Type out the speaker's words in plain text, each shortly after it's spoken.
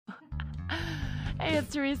Hey,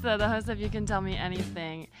 it's Teresa, the host of You Can Tell Me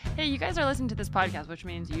Anything. Hey, you guys are listening to this podcast, which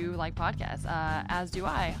means you like podcasts, as do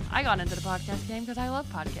I. I got into the podcast game because I love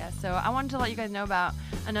podcasts. So I wanted to let you guys know about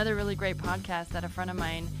another really great podcast that a friend of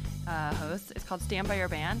mine hosts. It's called Stand By Your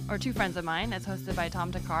Band, or two friends of mine. It's hosted by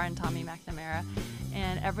Tom Takar and Tommy McNamara.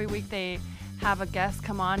 And every week they have a guest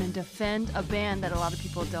come on and defend a band that a lot of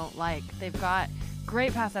people don't like. They've got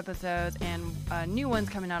great past episodes and new ones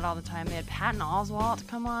coming out all the time. They had Patton Oswalt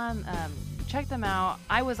come on. Check them out.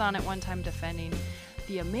 I was on it one time defending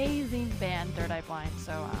the amazing band Third Eye Blind,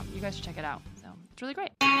 so you guys should check it out. So it's really great.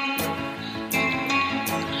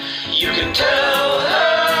 You can tell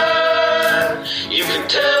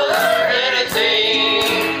her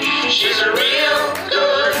anything. She's a real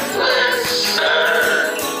good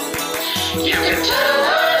listener. You can tell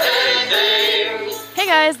her anything. Hey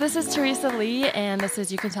guys, this is Teresa Lee, and this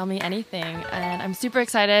is You Can Tell Me Anything, and I'm super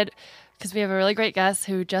excited because we have a really great guest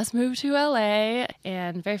who just moved to LA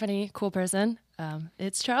and very funny, cool person.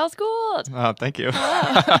 It's Charles Gould. Oh, thank you.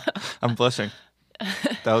 I'm blushing.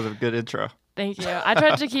 That was a good intro. Thank you. I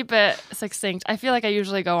tried to keep it succinct. I feel like I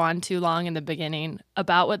usually go on too long in the beginning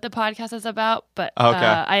about what the podcast is about, but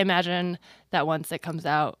I imagine that once it comes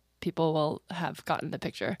out, people will have gotten the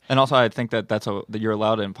picture. And also, I think that you're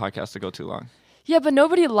allowed in podcasts to go too long. Yeah, but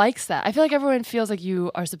nobody likes that. I feel like everyone feels like you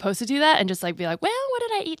are supposed to do that and just like be like, well, what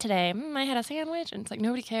did I eat today? I had a sandwich. And it's like,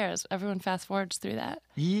 nobody cares. Everyone fast forwards through that.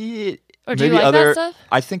 Yeah. Or do you like that stuff?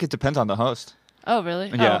 I think it depends on the host. Oh, really?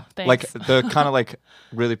 Yeah. Oh, thanks. Like the kind of like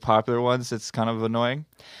really popular ones, it's kind of annoying.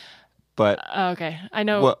 But okay. I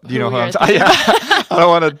know. Well, you know who I'm talking I don't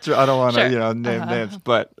want to Sure. name names,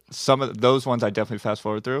 but some of those ones I definitely fast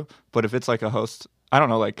forward through. But if it's like a host, I don't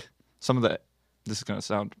know, like some of the, this is going to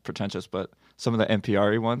sound pretentious, but some of the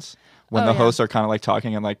NPR-y ones, when the hosts are kind of like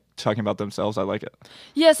talking about themselves, I like it.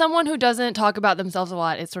 Yeah, someone who doesn't talk about themselves a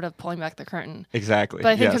lot is sort of pulling back the curtain. Exactly. But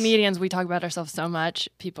I think comedians, we talk about ourselves so much,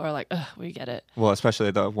 people are like, ugh, we get it. Well,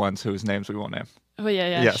 especially the ones whose names we won't name. Oh,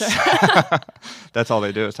 yeah, yes. Sure. That's all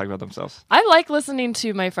they do is talk about themselves. I like listening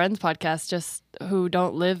to my friends' podcasts just who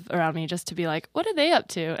don't live around me just to be like, what are they up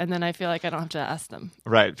to? And then I feel like I don't have to ask them.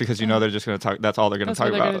 Right, because you know they're just going to talk. That's all they're going to talk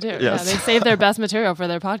about. That's what they're going to do. Yes. Yeah, they save their best material for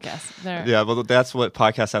their podcast. Yeah, well, that's what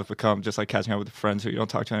podcasts have become, just like catching up with friends who you don't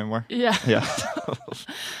talk to anymore. Yeah. Yeah.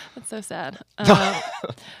 That's so sad.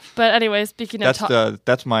 But anyway, speaking of...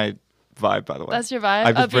 That's my vibe, by the way. That's your vibe?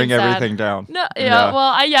 I just bring everything down. No, yeah. Well,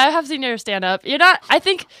 I have seen your stand-up. I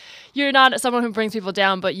think you're not someone who brings people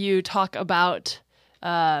down, but you talk about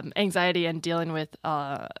anxiety and dealing with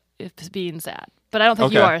being sad. But I don't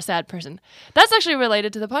think you are a sad person. That's actually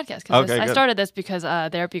related to the podcast. Because I started this because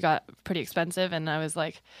therapy got pretty expensive, and I was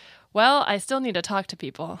like, well, I still need to talk to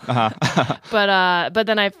people. Uh-huh. But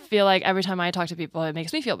then I feel like every time I talk to people, it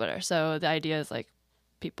makes me feel better. So the idea is like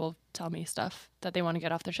people tell me stuff that they want to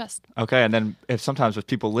get off their chest. Okay, and then if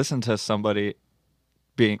people listen to somebody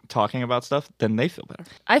talking about stuff, then they feel better.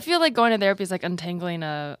 I feel like going to therapy is like untangling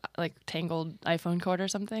a tangled iPhone cord or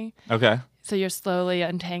something. Okay. So you're slowly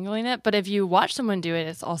untangling it, but if you watch someone do it,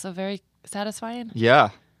 it's also very satisfying. Yeah.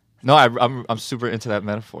 No, I'm super into that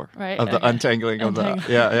metaphor, right? Of the untangling of the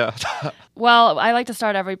yeah. Well, I like to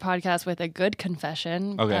start every podcast with a good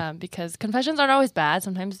confession, because confessions aren't always bad.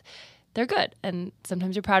 Sometimes they're good, and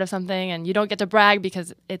sometimes you're proud of something, and you don't get to brag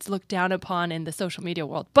because it's looked down upon in the social media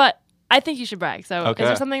world. But I think you should brag. So, is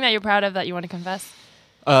there something that you're proud of that you want to confess?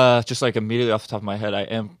 Just like immediately off the top of my head, I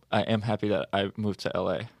am happy that I moved to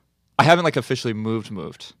LA. I haven't like officially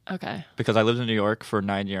moved. Okay. Because I lived in New York for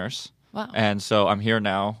 9 years. Wow. And so I'm here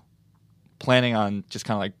now, planning on just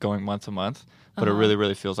kind of like going month to month, but it really,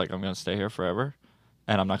 really feels like I'm going to stay here forever,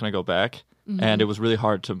 and I'm not going to go back. Mm-hmm. And it was really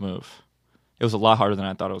hard to move. It was a lot harder than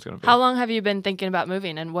I thought it was going to be. How long have you been thinking about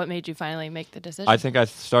moving, and what made you finally make the decision? I think I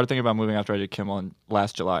started thinking about moving after I did Kimmel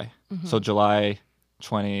last July. Mm-hmm. So July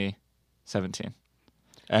 2017.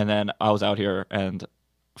 And then I was out here, and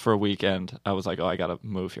for a weekend, I was like, oh, I got to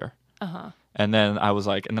move here. Uh-huh. And then I was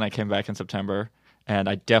like, and then I came back in September, and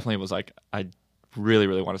I definitely was like, I really,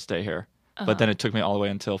 really want to stay here. Uh-huh. But then it took me all the way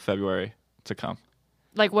until February to come.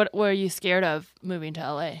 Like, what were you scared of moving to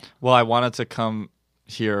LA? Well, I wanted to come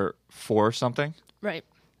here for something. Right.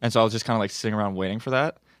 And so I was just kind of like sitting around waiting for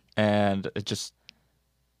that. And it just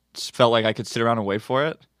felt like I could sit around and wait for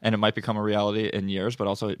it. And it might become a reality in years, but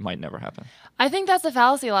also it might never happen. I think that's the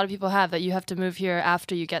fallacy a lot of people have, that you have to move here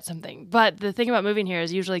after you get something. But the thing about moving here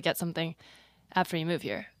is you usually get something after you move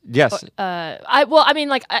here. Yes.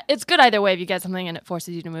 It's good either way. If you get something and it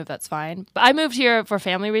forces you to move, that's fine. But I moved here for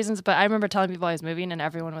family reasons. But I remember telling people I was moving, and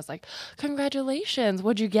everyone was like, "Congratulations!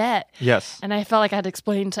 What'd you get?" Yes. And I felt like I had to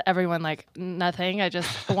explain to everyone like nothing. I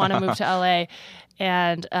just want to move to LA,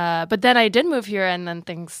 and but then I did move here, and then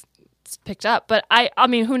things picked up. But I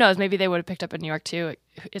mean, who knows? Maybe they would have picked up in New York too.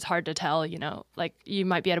 It's hard to tell, like you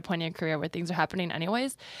might be at a point in your career where things are happening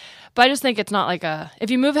anyways. But I just think it's not like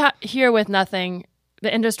if you move here with nothing,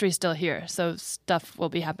 the industry's still here, so stuff will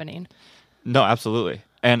be happening. No, absolutely.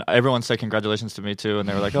 And everyone said congratulations to me too, and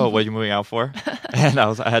they were like, "Oh, what are you moving out for?" And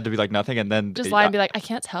I had to be like nothing, and then just lie and be like, "I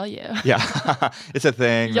can't tell you." Yeah, it's a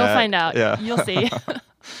thing. You'll find out. Yeah, you'll see.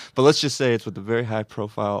 But let's just say it's with a very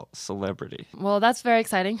high-profile celebrity. Well, that's very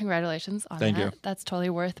exciting. Congratulations on that. Thank you. That's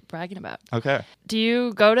totally worth bragging about. Okay. Do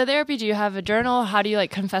you go to therapy? Do you have a journal? How do you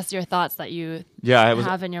like confess your thoughts that you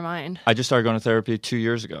have in your mind? I just started going to therapy 2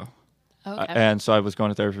 years ago. Okay. And so I was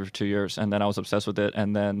going to therapy for 2 years, and then I was obsessed with it,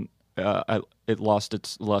 and then it lost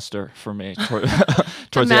its luster for me towards the end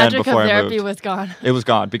before I moved. The magic of therapy was gone. It was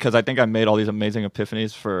gone because I think I made all these amazing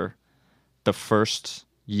epiphanies for the first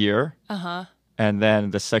year. Uh-huh. And then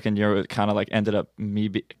the second year, it kind of like ended up me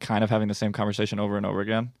kind of having the same conversation over and over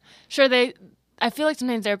again. Sure, I feel like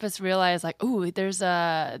sometimes therapists realize like, ooh, there's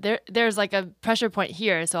like a pressure point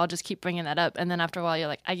here, so I'll just keep bringing that up. And then after a while, you're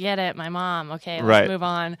like, I get it, my mom. Okay, let's move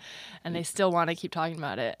on. And they still want to keep talking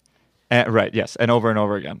about it. Right, yes, and over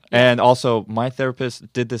again. Yeah. And also, my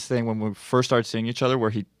therapist did this thing when we first started seeing each other where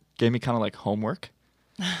he gave me kind of like homework.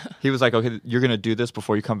 He was like, okay, you're going to do this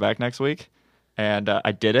before you come back next week. And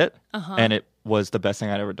I did it, and it was the best thing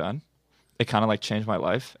I'd ever done. It kind of like changed my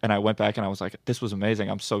life. And I went back and I was like, this was amazing.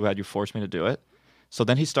 I'm so glad you forced me to do it. So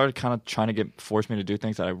then he started kind of trying to force me to do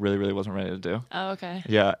things that I really, really wasn't ready to do. Oh, okay.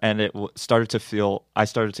 Yeah, and it I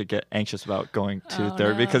started to get anxious about going to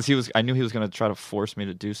therapy because I knew he was going to try to force me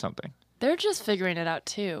to do something. They're just figuring it out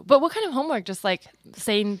too. But what kind of homework? Just like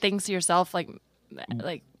saying things to yourself, like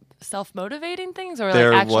self-motivating things, or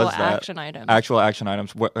like actual action items? Actual action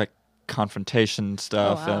items, like confrontation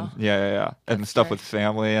stuff. Oh, wow. And and That's stuff scary. with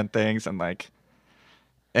family and things,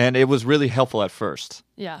 and it was really helpful at first.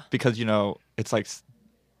 Yeah. Because it's like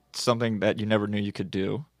something that you never knew you could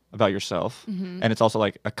do about yourself, and it's also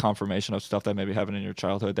like a confirmation of stuff that maybe happened in your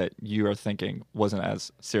childhood that you are thinking wasn't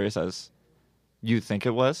as serious as you think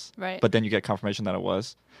it was. Right. But then you get confirmation that it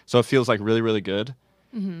was. So it feels like really, really good.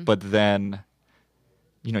 But then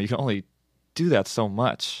you can only do that so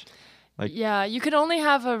much. Yeah, you could only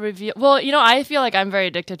have a reveal. Well, I feel like I'm very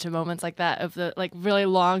addicted to moments like that of the like really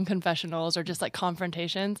long confessionals or just like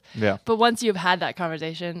confrontations. Yeah. But once you've had that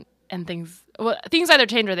conversation and things either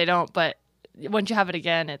change or they don't, but once you have it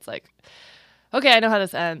again, it's like, okay, I know how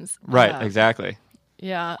this ends. Right, exactly.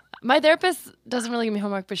 Yeah. My therapist doesn't really give me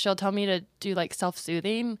homework, but she'll tell me to do like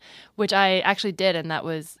self-soothing, which I actually did, and that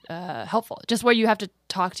was helpful. Just where you have to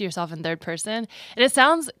talk to yourself in third person. And it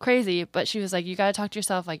sounds crazy, but she was like, you got to talk to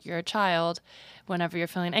yourself like you're a child whenever you're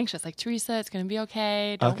feeling anxious. Like, Teresa, it's going to be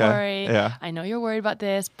okay. Don't worry. Yeah. I know you're worried about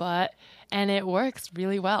this, and it works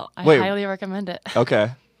really well. I Wait. highly recommend it.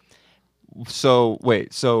 Okay. So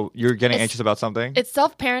you're getting anxious about something? It's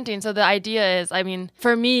self-parenting. So the idea is, I mean,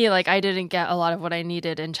 for me, like I didn't get a lot of what I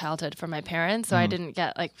needed in childhood from my parents. So I didn't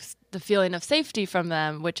get like the feeling of safety from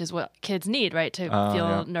them, which is what kids need, right? To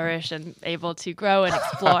feel nourished and able to grow and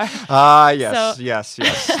explore. Yes.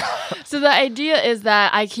 So the idea is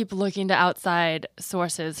that I keep looking to outside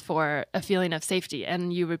sources for a feeling of safety.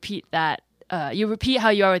 And you repeat that. You repeat how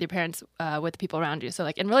you are with your parents, with the people around you. So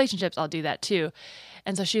like in relationships, I'll do that too.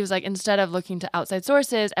 And so she was like, instead of looking to outside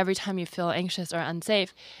sources, every time you feel anxious or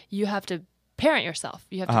unsafe, you have to parent yourself.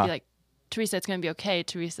 You have to be like, Teresa, it's going to be okay.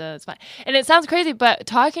 Teresa, it's fine. And it sounds crazy, but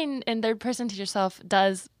talking in third person to yourself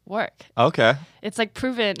does work. Okay. It's like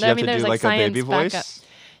proven. Do you have to there's do like a science baby voice? backup.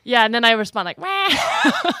 Yeah, and then I respond like, wah.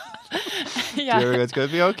 Yeah. It's going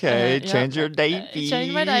to be okay. Change your diaper.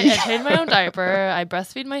 Change my diaper. Change my own diaper. I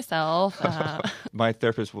breastfeed myself. My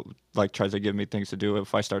therapist like tries to give me things to do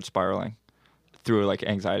if I start spiraling through like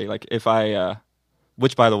anxiety. Like if I,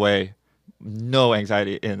 which by the way, no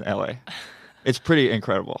anxiety in LA. It's pretty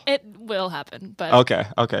incredible. It will happen, but okay,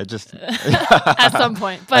 just at some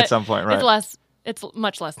point. But at some point, right? It's less. It's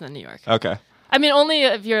much less than New York. Okay. I mean, only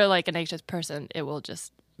if you're like an anxious person, it will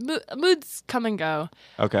just moods come and go.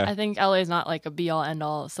 Okay. I think LA is not like a be all end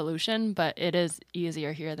all solution, but it is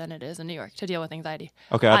easier here than it is in New York to deal with anxiety.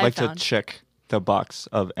 Okay, I'd like to check the box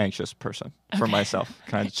of anxious person for myself.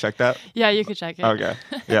 Can I check that? Yeah, you could check it. Okay.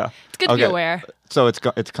 Yeah. It's good to be aware. So it's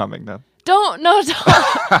coming then. Don't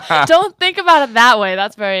think about it that way.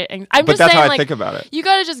 That's very. I'm but just that's saying, how I like, think about it. You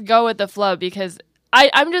got to just go with the flow because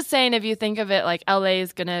I'm just saying, if you think of it like LA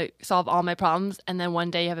is going to solve all my problems, and then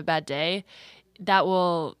one day you have a bad day, that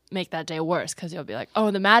will make that day worse because you'll be like, oh,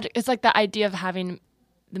 the magic. It's like the idea of having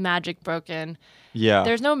the magic broken. Yeah.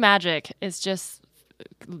 There's no magic. It's just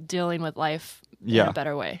dealing with life in a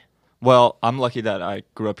better way. Well, I'm lucky that I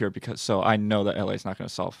grew up here so I know that LA is not going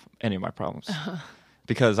to solve any of my problems.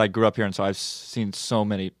 Because I grew up here, and so I've seen so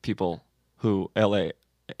many people who LA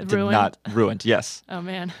did not ruined. Yes. Oh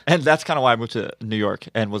man. And that's kind of why I moved to New York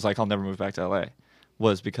and was like, I'll never move back to LA,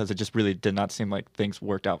 was because it just really did not seem like things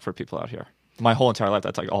worked out for people out here. My whole entire life,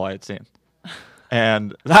 that's like all I had seen.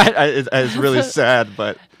 And it's really sad,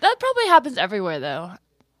 but that probably happens everywhere, though.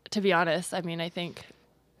 To be honest, I mean, I think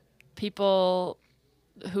people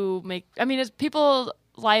who it's people's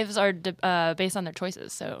lives are based on their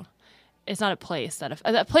choices, so it's not a place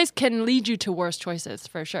a place can lead you to worse choices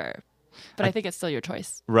for sure. But I think it's still your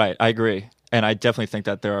choice. Right, I agree. And I definitely think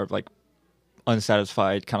that there are like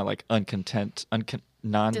unsatisfied, kind of like discontent?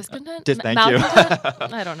 Thank you.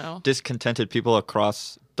 I don't know. Discontented people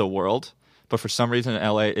across the world. But for some reason in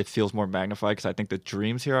LA, it feels more magnified because I think the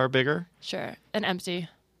dreams here are bigger. Sure. And empty.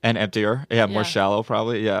 And emptier. Yeah, more shallow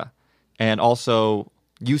probably. Yeah. And also,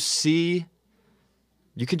 you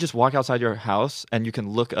can just walk outside your house and you can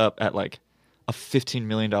look up at like a $15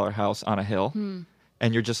 million house on a hill.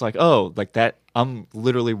 And you're just like, oh, like that, I'm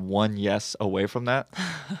literally one yes away from that.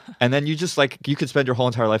 And then you just like, you could spend your whole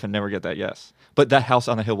entire life and never get that yes. But that house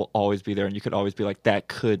on the hill will always be there, and you could always be like, that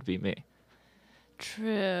could be me.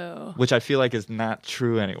 True. Which I feel like is not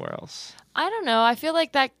true anywhere else. I don't know. I feel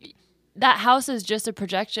like that house is just a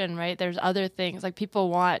projection, right? There's other things. Like, people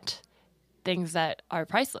want things that are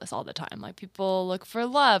priceless all the time. Like, people look for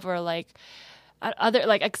love or like other,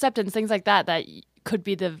 like acceptance, things like that could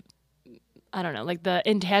be the, I don't know, like the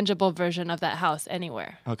intangible version of that house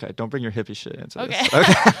anywhere. Okay, don't bring your hippie shit into this.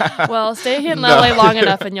 Okay. Well, stay in LA long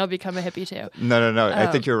enough and you'll become a hippie too. No. I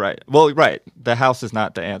think you're right. Well, right. The house is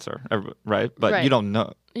not the answer, right? But you don't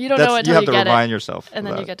know. You don't know until you have to get remind it, yourself. And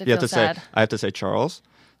then you get to feel sad. I have to say, Charles,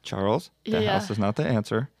 the house is not the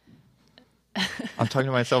answer. I'm talking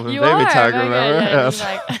to myself in baby talk, remember? Yes.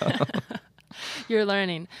 You're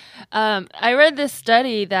learning. I read this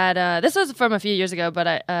study that this was from a few years ago,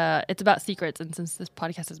 but it's about secrets. And since this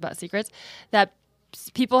podcast is about secrets, that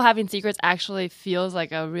people having secrets actually feels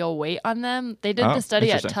like a real weight on them. They did the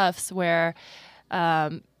study at Tufts where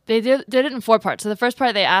they did it in 4 parts. So the first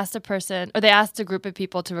part, they asked a group of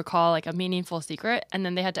people to recall like a meaningful secret, and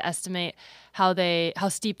then they had to estimate how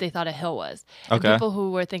steep they thought a hill was. Okay. And people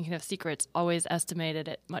who were thinking of secrets always estimated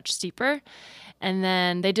it much steeper. And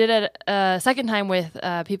then they did it a second time with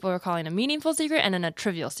people recalling a meaningful secret and then a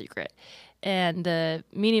trivial secret. And the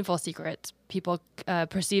meaningful secrets, people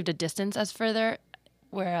perceived a distance as further,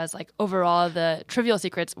 whereas like overall the trivial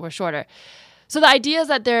secrets were shorter. So the idea is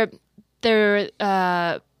that they're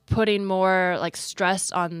putting more like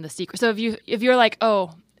stress on the secret. So if you're like,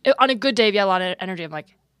 oh, on a good day, if you have a lot of energy, I'm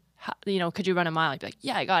like, could you run a mile? You'd be like,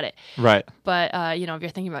 yeah, I got it. Right. But, if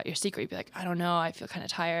you're thinking about your secret, you'd be like, I don't know. I feel kind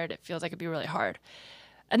of tired. It feels like it'd be really hard.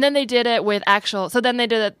 And then they did it with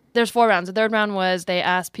there's 4 rounds. The third round was they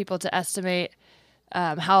asked people to estimate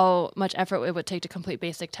how much effort it would take to complete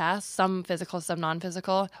basic tasks, some physical, some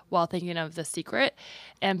non-physical, while thinking of the secret.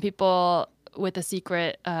 And people with the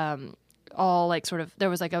secret, all like sort of,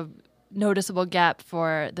 there was like a noticeable gap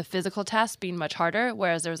for the physical tasks being much harder,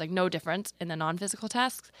 whereas there was like no difference in the non-physical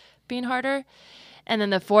tasks being harder. And then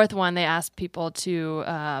the fourth one, they asked people to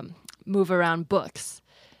move around books,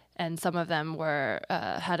 and some of them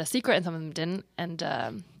had a secret and some of them didn't.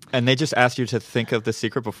 And they just asked you to think of the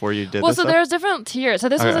secret before you did. Well, so there's different tiers. So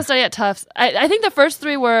this was a study at Tufts. I think the first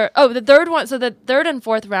 3 were the third one. So the third and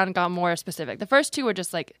fourth round got more specific. The first 2 were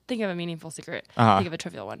just like think of a meaningful secret, think of a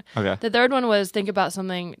trivial one. Okay. The third one was think about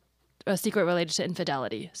a secret related to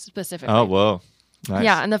infidelity specifically. Oh, whoa. Nice.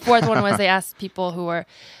 Yeah, and the fourth one was they asked people who were,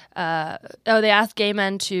 they asked gay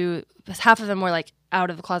men half of them were like out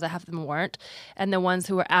of the closet, half of them weren't, and the ones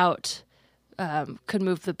who were out could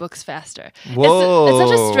move the books faster. Whoa. It's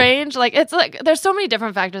such a strange, it's like, there's so many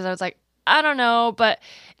different factors. I was like, I don't know, but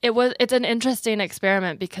it's an interesting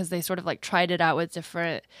experiment because they sort of like tried it out with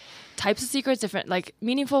different types of secrets, different like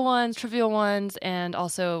meaningful ones, trivial ones, and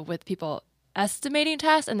also with people estimating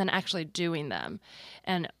tasks and then actually doing them.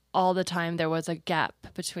 And all the time there was a gap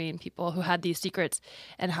between people who had these secrets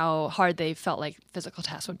and how hard they felt like physical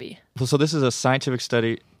tasks would be. Well, so this is a scientific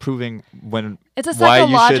study proving when It's a why you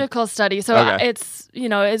should. psychological study. So Okay.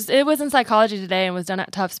 it was in Psychology Today and was done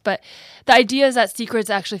at Tufts. But the idea is that secrets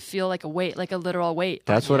actually feel like a weight, like a literal weight.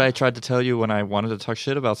 That's what I tried to tell you when I wanted to talk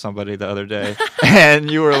shit about somebody the other day, and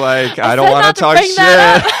you were like, "I don't said want not to to talk bring shit."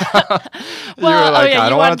 that You were Well, like, yeah, "I you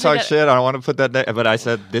don't want wanted to to talk get- shit. I don't want to put that." But I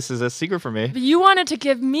said, "This is a secret for me." But you wanted to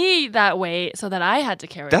give me that weight so that I had to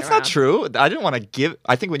carry That's it around. not true. I didn't want to give.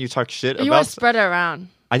 I think when you talk shit You about, want to spread it around.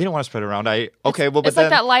 I didn't want to spread it around. But It's then like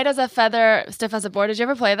that light as a feather, stiff as a board. Did you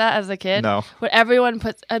ever play that as a kid? No. What everyone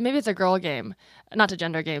puts, maybe it's a girl game, not to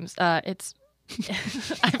gender games. It's,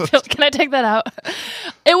 can I take that out?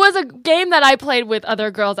 It was a game that I played with other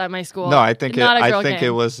girls at my school. no, I think not a girl I think game.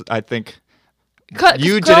 it was. I think 'Cause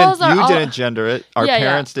you girls didn't. are You all- didn't gender it. Our Yeah, yeah.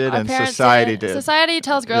 parents did, Our and parents society did. Society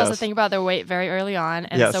tells girls to Yes. think about their weight very early on,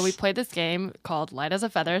 and Yes. so we played this game called Light as a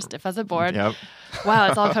Feather, Stiff as a Board. Yep. Wow,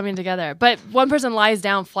 it's all coming together. But one person lies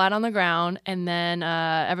down flat on the ground, and then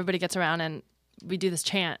everybody gets around, and we do this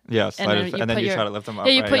chant. Yes. And then And then put you your- try to lift them up.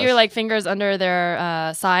 Yeah, you right? put your Yes. like fingers under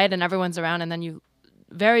their side, and everyone's around, and then you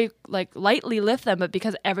very like lightly lift them. But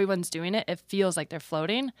because everyone's doing it, it feels like they're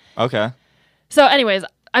floating. Okay. So, anyways,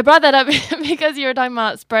 I brought that up because you were talking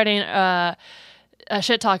about spreading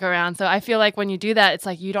shit talk around. So I feel like when you do that, it's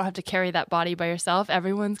like you don't have to carry that body by yourself.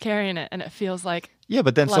 Everyone's carrying it, and it feels like Yeah,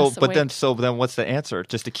 but then less then what's the answer?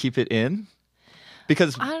 Just to keep it in?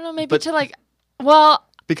 Because I don't know, maybe but- to like, well,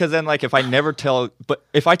 because then like if I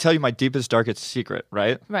tell you my deepest darkest secret,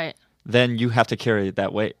 right? right. Then you have to carry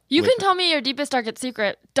that weight. You with can tell me your deepest, darkest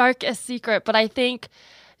secret, but I think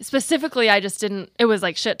specifically, I just didn't. It was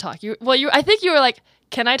like shit talk. I think you were like,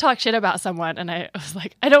 "Can I talk shit about someone?" And I was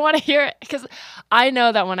like, "I don't want to hear it," because I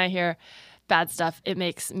know that when I hear bad stuff, it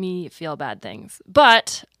makes me feel bad things.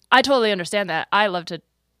 But I totally understand that. I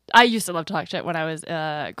used to love to talk shit when I was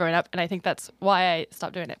growing up, and I think that's why I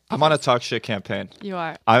stopped doing it. I'm on a talk shit campaign. You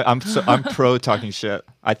are. I'm pro talking shit.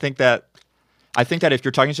 I think that if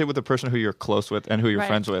you're talking shit with the person who you're close with and who you're Right.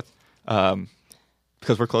 friends with,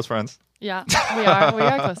 because we're close friends, Yeah, we are. We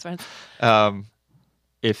are close friends.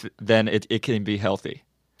 if then it can be healthy.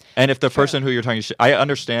 And if the person who you're talking shit, I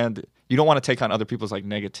understand you don't want to take on other people's like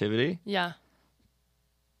negativity, Yeah.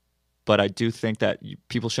 but I do think that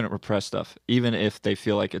people shouldn't repress stuff, even if they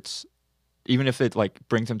feel like even if it like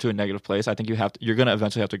brings them to a negative place. I think you're gonna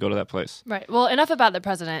eventually have to go to that place. Right. Well, enough about the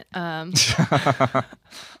president.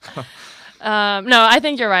 No, I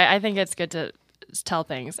think you're right. I think it's good to tell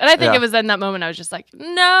things. And I think Yeah. it was in that moment I was just like,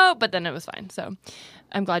 no, but then it was fine. So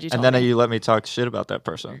I'm glad you told And then me. you let me talk shit about that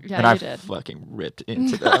person. Yeah, and you I did. fucking ripped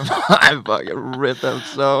into them. I fucking ripped them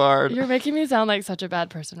so hard. You're making me sound like such a bad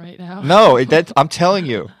person right now. No, I'm telling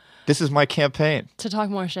you. This is my campaign. To talk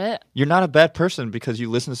more shit? You're not a bad person because you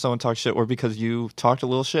listen to someone talk shit or because you talked a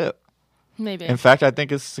little shit. Maybe. In fact, I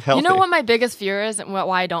think it's healthy. You know what my biggest fear is and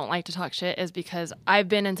why I don't like to talk shit is because I've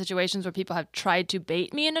been in situations where people have tried to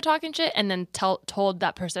bait me into talking shit and then told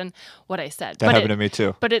that person what I said. That happened to me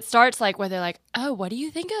too. But it starts like where they're like, oh, what do you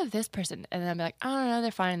think of this person? And then I'll be like, I don't know,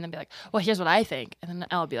 they're fine. And then be like, well, here's what I think. And then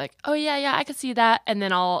I'll be like, oh, yeah, I could see that. And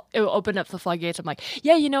then it will open up the floodgates. I'm like,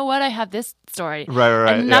 yeah, you know what? I have this story.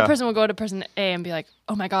 Right. And that yeah. person will go to person A and be like,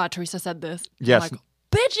 oh my God, Teresa said this. And Yes. I'm like,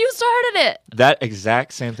 bitch, you started it. That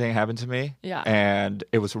exact same thing happened to me. Yeah. And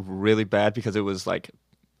it was really bad because it was like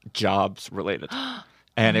jobs related.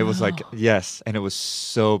 And it was like, yes. And it was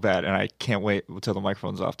so bad. And I can't wait until the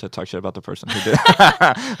microphone's off to talk shit about the person who did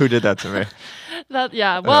who did that to me.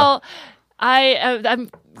 Well, I'm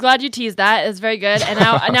glad you teased that. It's very good. And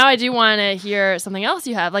now I do want to hear something else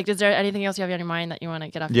you have. Like, is there anything else you have on your mind that you want to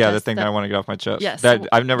get off your Yeah, chest? the thing that I want to get off my chest. Yes. That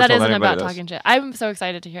I've never that told isn't anybody about this. talking shit. I'm so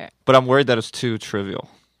excited to hear it. But I'm worried that it's too trivial.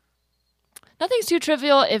 Nothing's too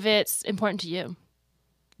trivial if it's important to you.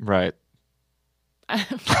 Right.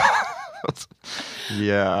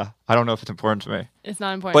 Yeah. I don't know if it's important to me. It's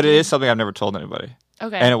not important. But to it you. is something I've never told anybody.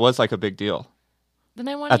 Okay. And it was like a big deal Then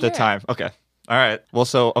I want to at the time. Okay. All right. Well,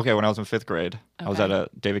 when I was in 5th grade, I was Okay. at a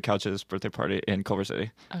David Couch's birthday party in Culver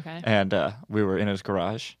City. Okay. And we were in his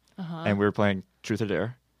garage Uh-huh. and we were playing Truth or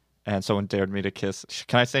Dare. And someone dared me to kiss.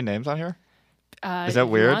 Can I say names on here? Is that if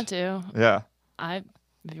weird? You want to? Yeah.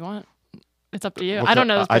 If you want, it's up to you. Well, I don't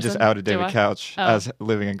know. This I just person. outed Do David I? Couch Oh. as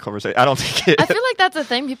living in Culver City. I don't think it. I feel like that's a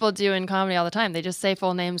thing people do in comedy all the time. They just say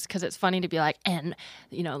full names because it's funny to be like, and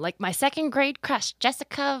like my 2nd grade crush,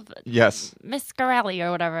 Jessica Yes. Miscarelli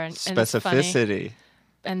or whatever. And it's funny. Specificity.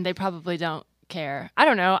 And they probably don't care. I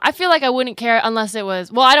don't know. I feel like I wouldn't care unless it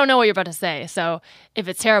was. Well, I don't know what you're about to say. So if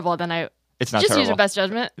it's terrible, then It's not just terrible. use your best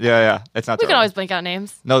judgment. Yeah. It's not We can terrible. always blink out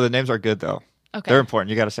names. No, the names are good though. Okay. They're important.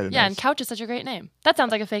 You got to say the Yeah, names. and Couch is such a great name. That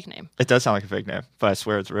sounds like a fake name. It does sound like a fake name, but I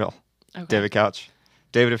swear it's real. Okay. David Couch.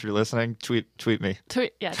 David, if you're listening, tweet me.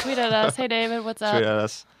 Tweet at us. Hey, David, what's up? Tweet at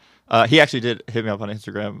us. He actually did hit me up on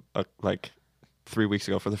Instagram like 3 weeks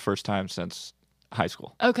ago for the first time since high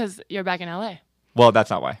school. Oh, because you're back in LA. Well, that's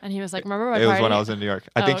not why. And he was like, remember my It party? was when I was in New York.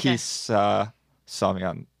 I think okay. he saw me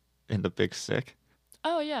in the Big Sick,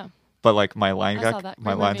 Oh, yeah. but like my line I saw that.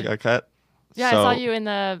 my Great lines movie. got cut. Yeah, So- I saw you in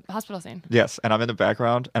the hospital scene. Yes, and I'm in the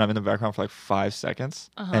background for like 5 seconds,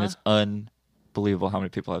 and it's unbelievable how many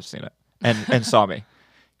people have seen it and saw me,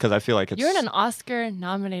 because I feel like it's. You're in an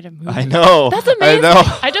Oscar-nominated movie. I know. That's amazing. I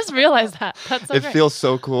know. I just realized that. That's so It great. feels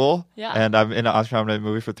so cool. Yeah. And I'm in an Oscar-nominated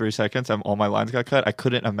movie for 3 seconds, and all my lines got cut. I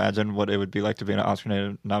couldn't imagine what it would be like to be in an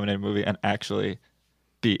Oscar-nominated movie and actually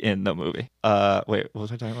be in the movie. Wait, what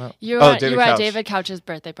was I talking about? You Oh, were David at Couch. David Couch's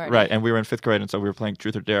birthday party. Right, and we were in 5th grade, and so we were playing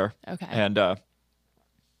Truth or Dare. Okay. And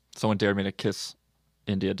someone dared me to kiss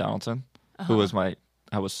India Donaldson, who was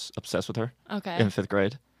I was obsessed with her Okay. in 5th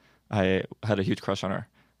grade. I had a huge crush on her.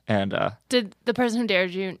 And Did the person who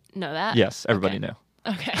dared you know that? yes, everybody Okay.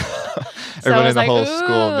 knew. Okay. Everyone I was in the like, whole ooh,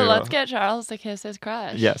 school knew. let's get Charles to kiss his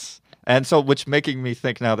crush. Yes. And so, which making me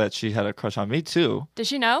think now that she had a crush on me too. Did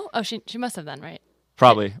she know? Oh, she must have then, right?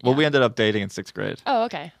 Probably. Well, Yeah. we ended up dating in 6th grade, Oh,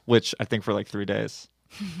 okay. which I think for like 3 days,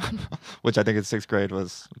 which I think in 6th grade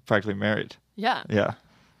was practically married. Yeah. Yeah.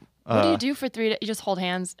 What do you do for 3 days? You just hold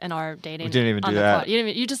hands and are dating. We didn't even on do the that. Quad.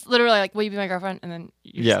 You just literally like, will you be my girlfriend? And then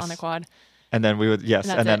you're Yes. just on the quad. And then we would, yes. And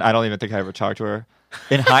that's And then it. I don't even think I ever talked to her.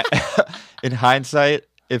 In hindsight,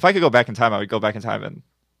 if I could go back in time, I would go back in time and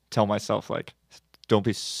tell myself, like, don't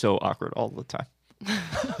be so awkward all the time.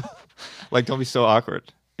 Like, don't be so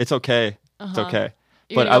awkward. It's okay. It's okay.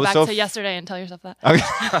 You're But gonna I go was back so to yesterday and tell yourself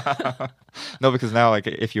that. no, because now, like,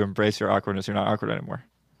 if you embrace your awkwardness, you're not awkward anymore.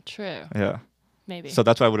 True. Yeah. Maybe. So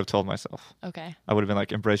that's what I would have told myself. Okay. I would have been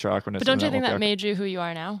like, embrace your awkwardness. But don't and you then think won't that be made you who you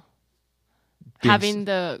are now? Being Having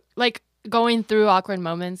the going through awkward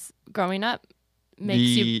moments growing up makes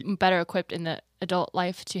you better equipped in the adult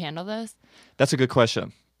life to handle those. That's a good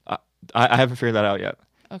question. I haven't figured that out yet.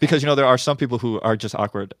 Okay. Because, there are some people who are just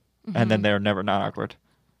awkward and then they're never not awkward.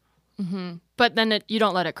 But then you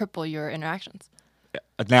don't let it cripple your interactions.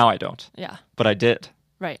 Now I don't, Yeah. but I did.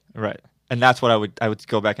 Right. Right. And that's what I would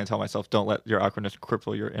go back and tell myself, don't let your awkwardness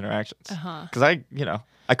cripple your interactions. Because I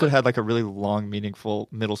could have had like a really long, meaningful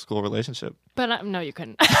middle school relationship. But no, you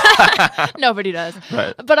couldn't. Nobody does.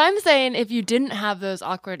 Right. But I'm saying if you didn't have those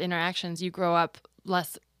awkward interactions, you grow up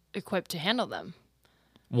less equipped to handle them.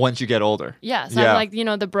 Once you get older. Yeah. So I'm like,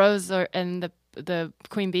 the bros and the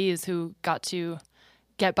queen bees who got to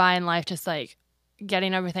get by in life just like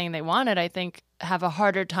getting everything they wanted, I think have a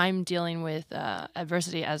harder time dealing with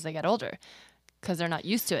adversity as they get older because they're not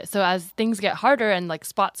used to it. So as things get harder and like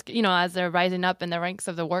spots, as they're rising up in the ranks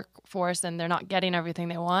of the workforce and they're not getting everything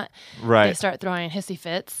they want, Right. they start throwing hissy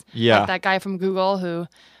fits. Yeah. Like that guy from Google who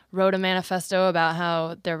wrote a manifesto about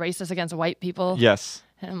how they're racist against white people. Yes.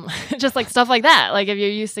 And just like stuff like that. Like if you're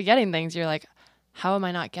used to getting things, you're like, how am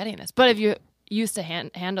I not getting this? But if you're used to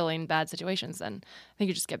handling bad situations, then I think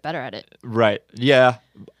you just get better at it. Right. Yeah.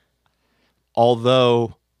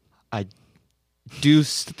 Although I do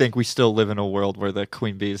think we still live in a world where the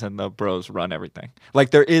queen bees and the bros run everything.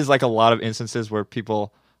 Like there is like a lot of instances where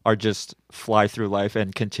people are just fly through life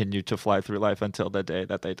and continue to fly through life until the day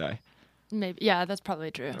that they die. Maybe. Yeah, that's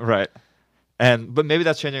probably true. Right. But maybe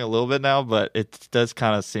that's changing a little bit now, but it does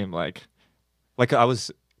kind of seem like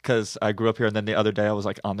because I grew up here and then the other day I was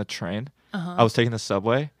like on the train. I was taking the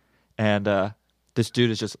subway and this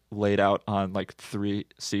dude is just laid out on like 3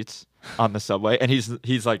 seats on the subway and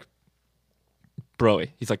he's like broy.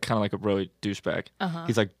 He's like kind of like a broy douchebag.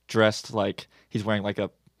 He's like dressed like he's wearing like a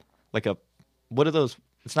what are those?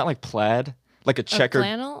 It's not like plaid, like a checkered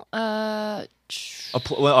flannel?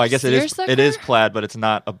 well, I guess it is seersucker? plaid, but it's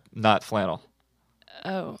not flannel.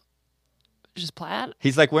 Oh, just plaid?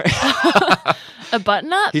 He's like wearing A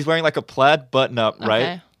button up? he's wearing like a plaid button up, right?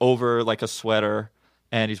 Okay. Over like a sweater,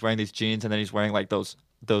 and he's wearing these jeans, and then he's wearing like those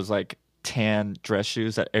like tan dress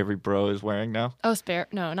shoes that every bro is wearing now. Oh,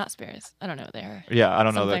 No, not Sparrows. I don't know what they are. Yeah, I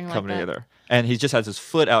don't know Something the like company that. either. And he just has his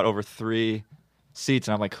foot out over 3 seats,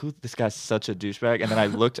 and I'm like, this guy's such a douchebag. And then I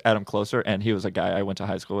looked at him closer, and he was a guy I went to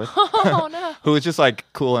high school with. Oh, no. Who was just like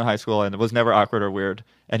cool in high school and was never awkward or weird.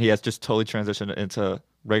 And he has just totally transitioned into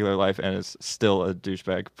regular life and is still a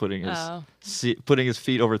douchebag putting his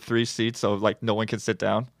feet over 3 seats so like no one can sit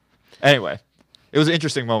down. Anyway, it was an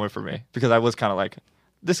interesting moment for me because I was kind of like,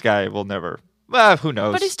 this guy will never, who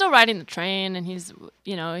knows? But he's still riding the train and he's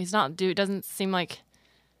not, doesn't seem like,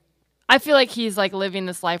 I feel like he's like living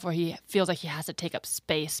this life where he feels like he has to take up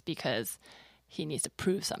space because he needs to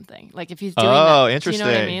prove something. Like if he's doing Oh, that, interesting. do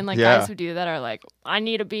you know what I mean? Like Yeah. guys who do that are like, I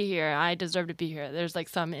need to be here. I deserve to be here. There's like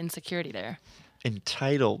some insecurity there.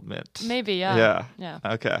 Entitlement. Maybe, yeah. Yeah.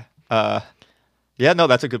 Yeah. Okay. Yeah, no,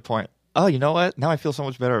 that's a good point. Oh, you know what? Now I feel so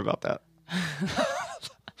much better about that.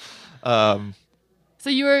 So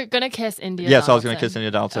you were going to kiss India Yes, I was Donaldson. going to kiss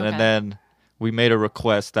India Donaldson, Okay. and then we made a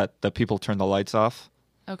request that the people turn the lights off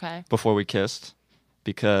Okay. before we kissed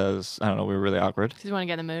because, I don't know, we were really awkward. Because you want to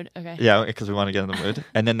get in the mood? Okay. Yeah, because we want to get in the mood.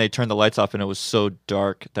 And then they turned the lights off, and it was so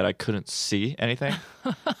dark that I couldn't see anything.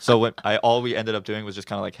 So all we ended up doing was just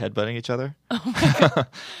kind of like headbutting each other,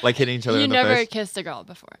 like hitting each other You in the never face. kissed a girl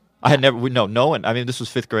before? I had never. No one. I mean, this was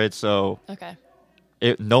 5th grade, so Okay.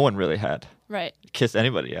 no one really had Right. kissed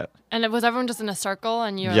anybody yet. And was everyone just in a circle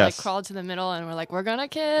and you were Yes. like crawled to the middle and we're like, we're going to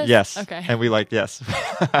kiss? Yes. Okay. And we yes.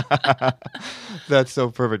 That's so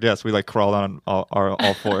perfect. Yes, we crawled on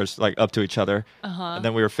all fours up to each other, and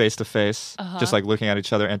then we were face to face, just looking at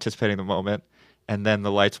each other, anticipating the moment. And then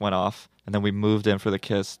the lights went off, and then we moved in for the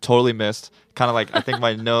kiss. Totally missed. Kind of I think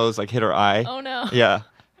my nose hit her eye. Oh no. Yeah.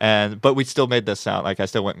 But we still made this sound. I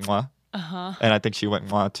still went mwah. And I think she went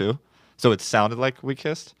mwah too. So it sounded like we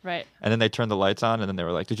kissed. Right. And then they turned the lights on, and then they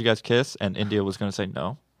were like, "Did you guys kiss?" And India was going to say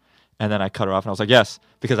no. And then I cut her off, and I was like, "Yes,"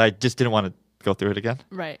 because I just didn't want to go through it again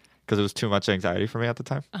Right. because it was too much anxiety for me at the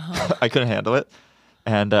time. I couldn't handle it.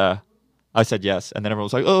 And I said yes. And then everyone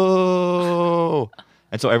was like, "Oh."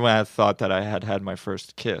 And so everyone had thought that I had my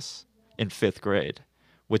first kiss in 5th grade,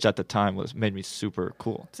 which at the time made me super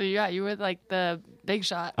cool. So yeah, you were like the big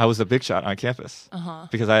shot. I was the big shot on campus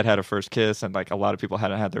because I had a first kiss, and a lot of people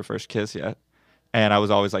hadn't had their first kiss yet. And I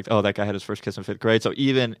was always like, "Oh, that guy had his first kiss in 5th grade." So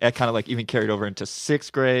even it kind of even carried over into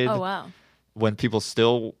 6th grade. Oh wow. When people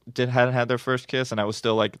still hadn't had their first kiss, and I was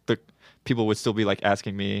still the people would still be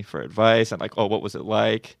asking me for advice and "Oh, what was it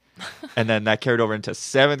like?" And then that carried over into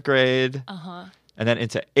 7th grade, and then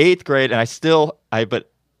into 8th grade, and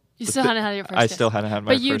You still hadn't had your first I kiss. still hadn't had my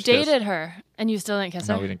But first you kiss. dated her and you still didn't kiss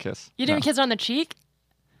her? No, we didn't kiss. You didn't No. kiss her on the cheek?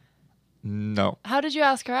 No. How did you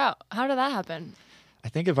ask her out? How did that happen? I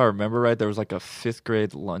think if I remember right, there was a 5th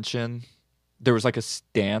grade luncheon. There was a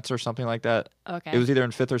dance or something like that. Okay. It was either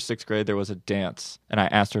in 5th or 6th grade. There was a dance, and I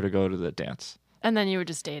asked her to go to the dance, And then you were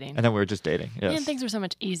just dating. and then we were just dating. Yes, Man, things were so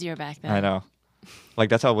much easier back then. I know.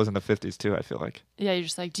 That's how it was in the 50s too. I feel like. Yeah, you're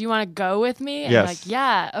just like, do you want to go with me? And Yes. you're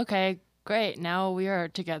like, yeah, okay, great. Now we are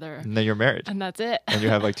together. And then you're married, And that's it. and you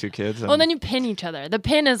have 2 kids. And... Well, then you pin each other. The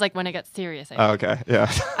pin is when it gets serious. I Oh, think. okay.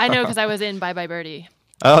 Yeah. I know because I was in Bye Bye Birdie.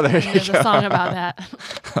 Oh, there And you there's go. a song about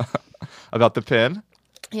that. About the pin.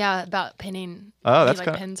 Yeah, about pinning. Oh, he that's like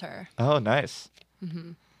kinda- pins her. Oh, nice.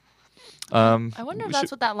 I wonder if we that's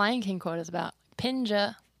should- what that Lion King quote is about.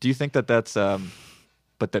 Pinja. Do you think that that's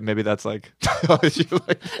but that maybe that's Oh, did you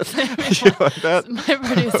like that? Did you like that? My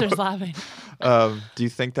producer's laughing. Do you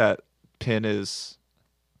think that pin is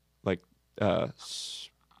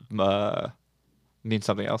means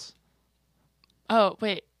something else? Oh,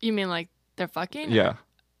 wait. You mean they're fucking? Yeah.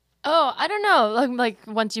 Oh, I don't know. Like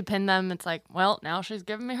once you pin them, it's well, now she's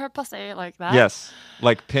giving me her pussy like that. Yes.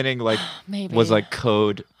 Pinning Maybe. was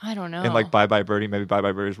code I don't know. in Bye Bye Birdie. Maybe Bye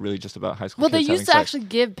Bye Birdie is really just about high school Well, they kids used to having sex. actually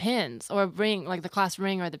give pins or ring, the class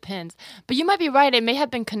ring or the pins. But you might be right. It may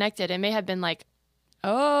have been connected. It may have been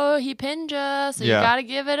oh, he pinned you, so Yeah. you got to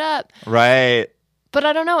give it up. Right. But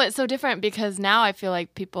I don't know. It's so different because now I feel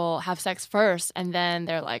like people have sex first and then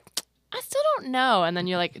they're like, I still don't know. And then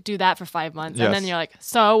you do that for 5 months. And then Yes. you're like,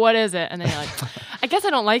 so what is it? And then you're like, I guess I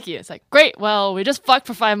don't like you. It's like, great. Well, we just fucked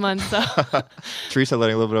for 5 months. So Teresa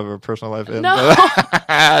letting a little bit of her personal life in. No. To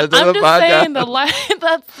I'm the just saying podcast.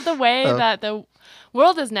 that's the way that the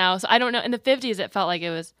world is now. So I don't know. In the 50s, it felt like it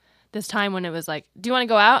was this time when it was do you want to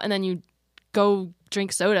go out? And then you go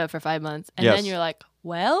drink soda for 5 months. And Yes. then you're like,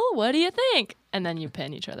 well, what do you think? And then you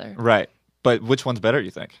pin each other. Right. But which one's better,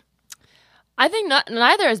 you think? I think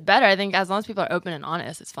neither is better. I think as long as people are open and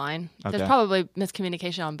honest, it's fine. Okay. There's probably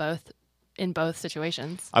miscommunication in both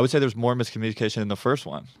situations. I would say there's more miscommunication in the first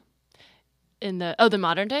one. In the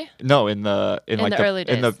modern day? No, in the early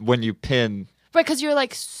days. when you pin. Right, because you're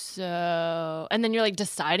so, and then you're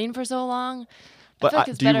deciding for so long. I But feel like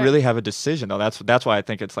it's do you better- really have a decision though? That's why I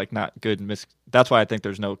think it's not good. That's why I think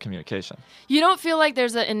there's no communication. You don't feel like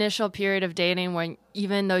there's an initial period of dating when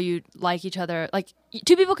even though you like each other,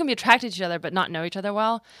 two people can be attracted to each other but not know each other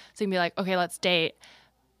well. So you can be like, okay, let's date.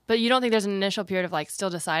 But you don't think there's an initial period of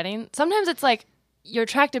still deciding. Sometimes it's you're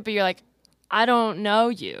attracted, but you're like, I don't know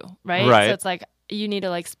you, right? Right. So it's you need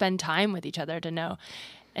to spend time with each other to know.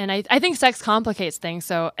 And I think sex complicates things.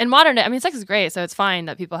 So in modern day, I mean, sex is great, so it's fine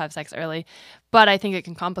that people have sex early. But I think it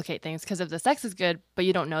can complicate things because if the sex is good, but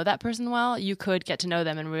you don't know that person well, you could get to know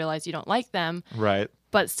them and realize you don't like them, Right.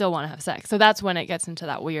 but still want to have sex. So that's when it gets into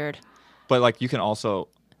that weird. But like you can also,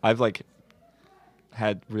 I've like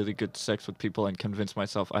had really good sex with people and convinced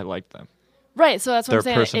myself I like them. Right. So that's what I'm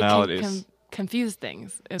saying. Their personalities. It can confuse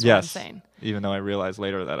things. Is what I'm saying. Even though I realized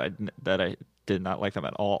later that I did not like them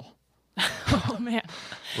at all. Oh man.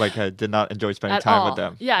 Like I did not enjoy spending At time all. with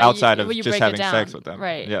them. Yeah, outside of you just break it having down. sex with them.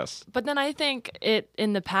 Right. Yes. But then I think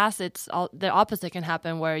in the past the opposite can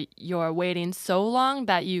happen where you're waiting so long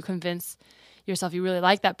that you convince yourself you really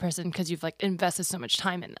like that person because you've like invested so much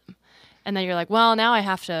time in them. And then you're like, well, now I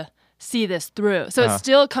have to see this through. So it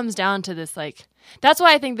still comes down to this like that's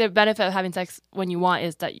why I think the benefit of having sex when you want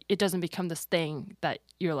is that it doesn't become this thing that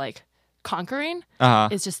you're like conquering.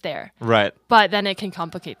 It's just there. Right. But then it can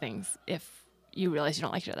complicate things if you realize you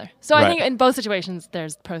don't like each other. So I think in both situations,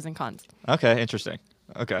 there's pros and cons. Okay, interesting.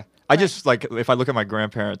 Okay. I just, like, if I look at my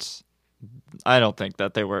grandparents, I don't think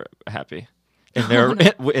that they were happy in their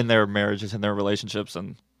in their marriages and their relationships,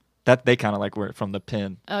 and that they kind of, like, were from the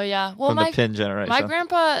pin. Oh, yeah. Well, from the pin generation. My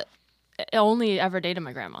grandpa only ever dated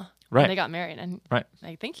my grandma. Right. And they got married, and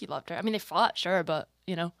I think he loved her. I mean, they fought, sure, but,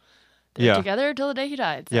 they were together until the day he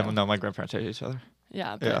died. So. Yeah, well, no, my grandparents hated each other.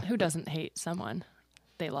 Yeah, but who doesn't hate someone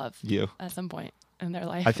they love you at some point in their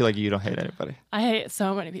life? I feel like you don't hate anybody. I hate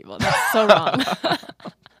so many people. That's so wrong.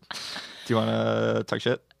 Do you want to talk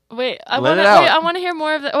shit? Wait, I Let it out. want to hear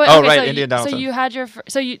more of the. Oh, okay, right, so Indian Donaldson.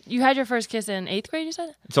 So you had your first kiss in 8th grade. You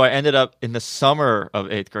said. So I ended up in the summer of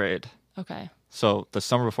 8th grade. Okay. So the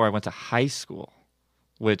summer before I went to high school,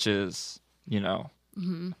 which is,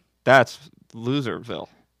 that's Loserville.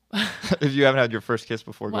 If you haven't had your first kiss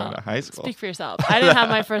before going to high school. Speak for yourself. I didn't have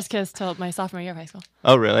my first kiss till my sophomore year of high school.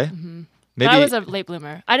 Oh, really? Mm-hmm. Maybe I was a late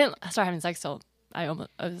bloomer. I didn't start having sex till I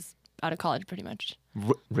was out of college pretty much.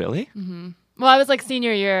 Really? Mm-hmm. Well, I was like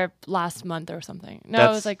senior year last month or something. No, it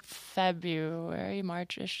was like February,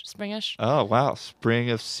 March-ish, spring-ish. Oh, wow. Spring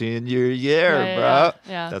of senior year, Yeah, bro.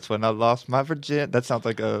 yeah. That's when I lost my virginity. That sounds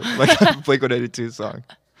like a Blink-182 song.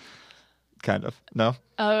 Kind of. No?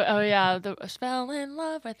 Oh yeah. I fell in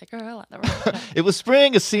love with a girl at the right time. It was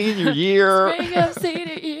spring of senior year. Spring of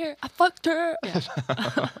senior year. I fucked her.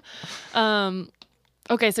 Yeah.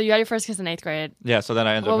 Okay, so you had your first kiss in 8th grade. Yeah, so then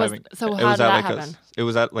I ended up having... So how did that happen? It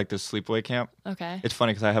was at like this sleepaway camp. Okay. It's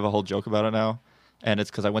funny because I have a whole joke about it now. And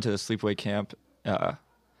it's because I went to the sleepaway camp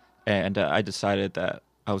and I decided that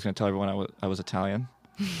I was going to tell everyone I was Italian.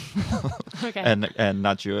 Okay. And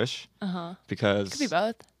not Jewish. Uh-huh. Because... Could be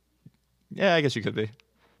both. Yeah, I guess you could be.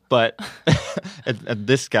 But and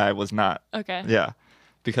this guy was not. Okay. Yeah.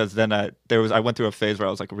 Because then I went through a phase where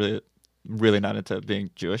I was like really, really not into being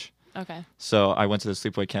Jewish. Okay. So I went to the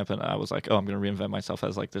sleepaway camp and I was like, oh, I'm going to reinvent myself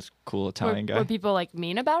as like this cool Italian guy. Were people like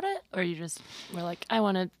mean about it? Or you just were like, I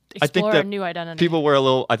want to explore a new identity? People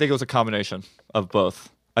were I think it was a combination of both.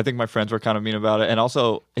 I think my friends were kind of mean about it. And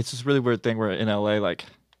also, it's this really weird thing where in LA, like,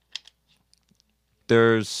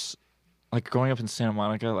 there's, like, growing up in Santa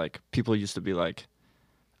Monica, like, people used to be like,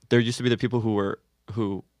 there used to be the people who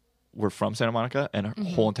were from Santa Monica and her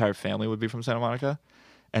whole entire family would be from Santa Monica.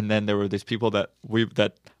 And then there were these people that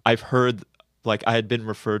I've heard, like I had been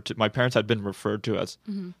referred to, my parents had been referred to as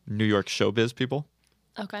New York showbiz people.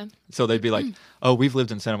 Okay. So they'd be like, oh, we've lived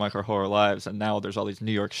in Santa Monica our whole lives, and now there's all these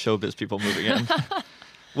New York showbiz people moving in.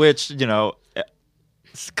 Which,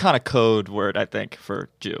 it's kind of code word, I think, for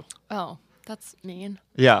Jew. Oh, that's mean.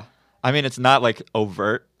 Yeah. I mean, it's not like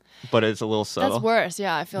overt, but it's a little subtle. That's worse.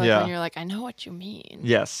 Yeah. I feel like when you're like, I know what you mean.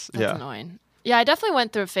 Yes. That's annoying. Yeah. I definitely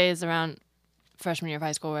went through a phase around freshman year of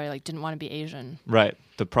high school where I like didn't want to be Asian. Right.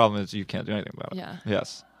 The problem is you can't do anything about it. Yeah.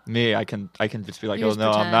 Yes. Me, I can just be like, You oh just no,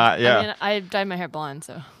 pretend. I'm not. Yeah. I mean, I dyed my hair blonde,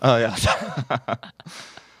 so. Oh yeah.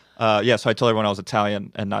 Yeah. So I told everyone I was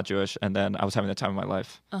Italian and not Jewish, and then I was having the time of my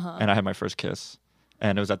life, and I had my first kiss,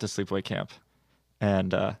 and it was at the sleepaway camp,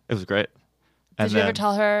 and it was great. And Did you ever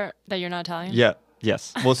tell her that you're not Italian? Yeah.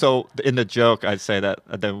 Yes. Well, so in the joke, I'd say that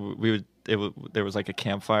there was like a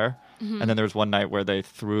campfire, and then there was one night where they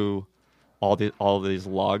threw all of these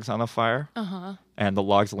logs on a fire, and the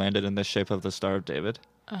logs landed in the shape of the Star of David,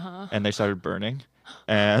 and they started burning.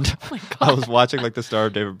 And I was watching like the Star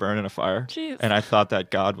of David burn in a fire, and I thought that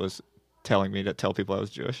God was telling me to tell people I was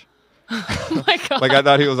Jewish. Oh my God. Like I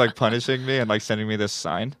thought he was like punishing me and like sending me this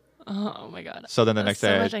sign. Oh my God. So then the next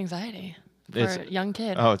day, so much anxiety for a young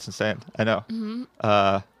kid. Oh, it's insane. I know.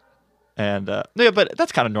 Yeah, but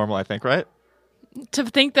that's kind of normal, I think, right? To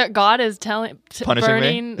think that God is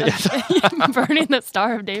Punishing me? burning the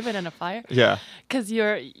Star of David in a fire. Yeah. Because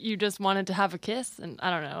you just wanted to have a kiss, and I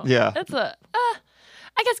don't know. Yeah. It's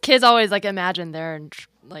I guess kids always like imagine they're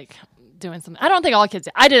like doing something. I don't think all kids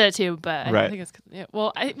do. I did it too, but I think it's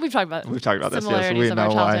well. We've talked about this. Yes, similarities we of our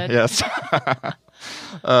know why. childhood.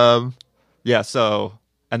 Yes. Yeah. So,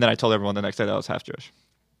 and then I told everyone the next day that I was half Jewish.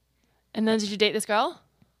 And then did you date this girl?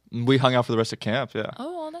 We hung out for the rest of camp. Yeah.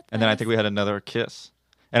 Oh, well, that's And then I think we had another kiss,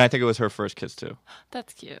 and I think it was her first kiss too.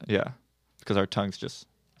 That's cute. Yeah, because our tongues just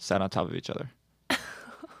sat on top of each other.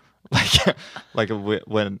 like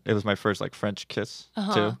when it was my first like French kiss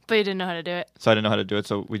too. But you didn't know how to do it. So I didn't know how to do it.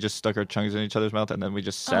 So we just stuck our tongues in each other's mouth, and then we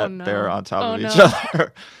just sat there on top of each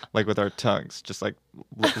other, like with our tongues, just like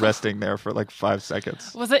resting there for like 5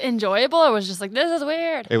 seconds. Was it enjoyable, or was it just like, this is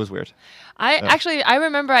weird? It was weird. I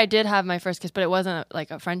remember I did have my first kiss, but it wasn't like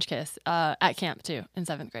a French kiss at camp too in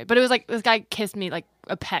 7th grade. But it was like this guy kissed me like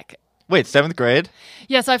a peck. Wait, 7th grade?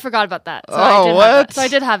 Yeah, so I forgot about that. So what? So I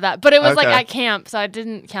did have that, but it was like Okay. at camp, so I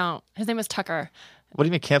didn't count. His name was Tucker. What do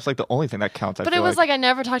you mean camp's like the only thing that counts? But it was like I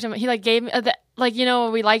never talked to him. He like gave me like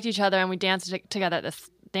we liked each other and we danced together at this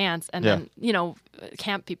dance, and then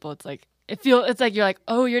camp people, it's like it's like you're like,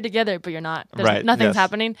 oh, you're together, but you're not. Nothing's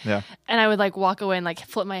happening. Yeah. And I would like walk away and like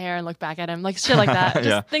flip my hair and look back at him, like shit like that.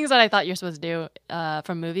 Just things that I thought you're supposed to do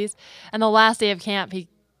from movies. And the last day of camp, he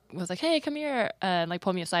was like, hey, come here, and like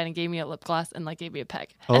pulled me aside and gave me a lip gloss and like gave me a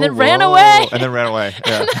peck, and then ran away. And then ran away.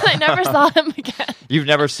 Yeah. And then I never saw him again. You've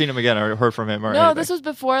never seen him again or heard from him or No, anything? this was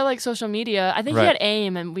before like social media. I think he Right. had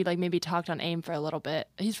AIM, and we like maybe talked on AIM for a little bit.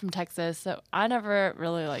 He's from Texas, so I never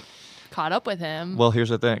really like caught up with him. Well, here's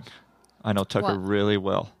the thing. I know Tucker What? really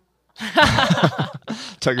well.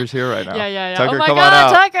 Tucker's here right now. Yeah. Tucker, Oh my come God,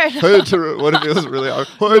 on out. Tucker. Hey, what if it was really hard?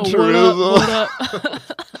 Hey, Teresa. What up?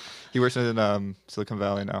 He works in Silicon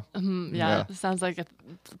Valley now. Yeah, it sounds like a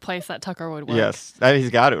place that Tucker would work. Yes. I mean,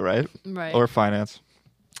 he's got it, right? Right. Or finance.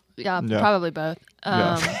 Yeah, Yeah. probably both.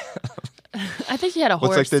 Yeah. I think he had a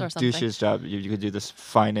horse What's like or the something. douchiest job? You could do this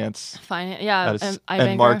finance Yeah,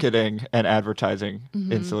 and marketing and advertising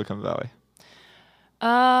in Silicon Valley.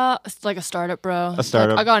 It's like a startup, bro. A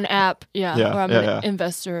startup. Like, I got an app, Yeah, or I'm yeah. an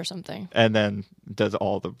investor or something. And then does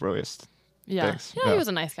all the broiest Yeah. things. Yeah, he was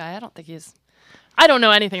a nice guy. I don't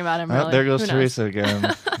know anything about him, really. There goes Who knows? Teresa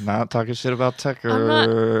again. Not talking shit about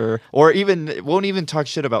Tucker. Or won't even talk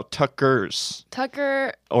shit about Tuckers.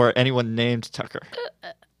 Tucker. Or anyone named Tucker.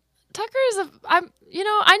 Tucker's I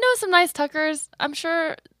know some nice Tuckers. I'm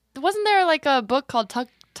sure. Wasn't there like a book called Tuck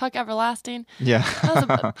Everlasting? Yeah.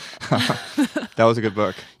 That was a good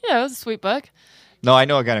book. Yeah, it was a sweet book. No, I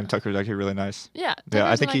know a guy named Tucker who's actually really nice. Yeah. Yeah,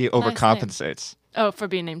 I Tucker's think he nice name. overcompensates. Oh, for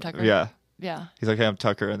being named Tucker. Yeah. Yeah. He's like, hey, I'm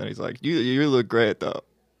Tucker. And then he's like, you look great, though.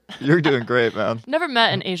 You're doing great, man. Never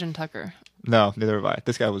met an Asian Tucker. No, neither have I.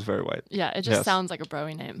 This guy was very white. Yeah, it just Yes. sounds like a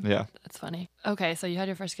broy name. Yeah. That's funny. Okay, so you had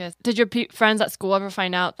your first kiss. Did your friends at school ever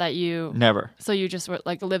find out that you... Never. So you just were,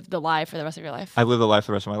 like lived the lie for the rest of your life? I lived the life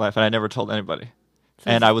the rest of my life, and I never told anybody.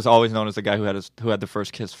 And I was always known as the guy who had the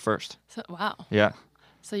first kiss first. Wow. Yeah.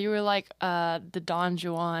 So you were like the Don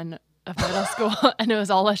Juan of middle school, and it was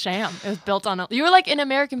all a sham. It was built on... You were like in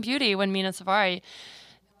American Beauty when Mina Safari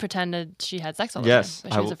pretended she had sex all the time,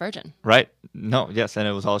 but she was a virgin. Right. No, yes, and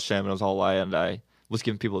it was all sham, and it was all lie, and I was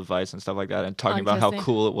giving people advice and stuff like that, and talking On about how kissing.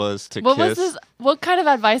 cool it was to What kiss. was this? What kind of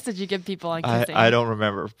advice did you give people on kissing? I don't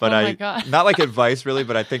remember, but Oh my God. not like advice really,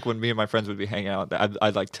 but I think when me and my friends would be hanging out,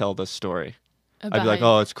 I'd like tell the story. I'd About be like,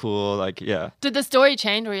 how you- oh, it's cool, like, yeah, Did the story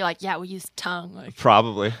change where you're like, yeah, we used tongue? Like,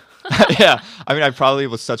 probably. Yeah, I mean, I probably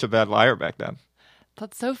was such a bad liar back then.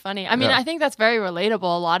 that's so funny. I mean, Yeah. I think that's very relatable.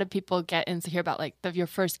 A lot of people get insecure about like your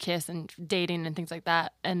first kiss and dating and things like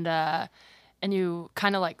that, and you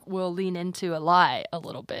kind of like will lean into a lie a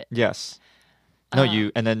little bit. Yes. No,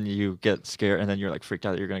 and then you get scared, and then you're like freaked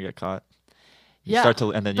out that you're gonna get caught. You Yeah, start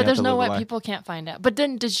to, and then you but have there's to no live way a lie. people can't find out. But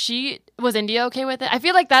then was India okay with it? I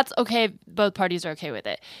feel like that's okay. Both parties are okay with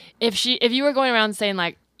it. If you were going around saying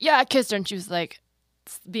like, yeah, I kissed her, and she was like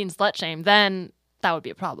being slut shamed, then that would be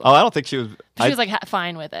a problem. Oh, I don't think she was. But she was like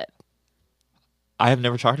fine with it. I have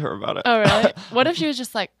never talked to her about it. Oh, really? What if she was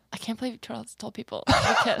just like, I can't believe Charles told people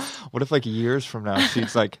I kissed. What if like years from now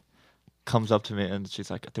she's like comes up to me and she's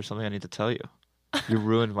like, "There's something I need to tell you. You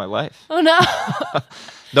ruined my life." Oh no.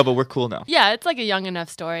 No, but we're cool now. Yeah, it's like a young enough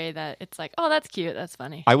story that it's like, oh, that's cute, that's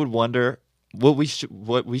funny. I would wonder what we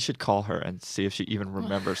should call her and see if she even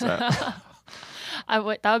remembers that.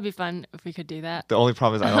 That would be fun if we could do that. The only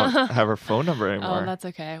problem is I don't have her phone number anymore. Oh, that's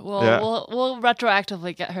okay. We'll Yeah. we'll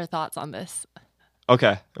retroactively get her thoughts on this.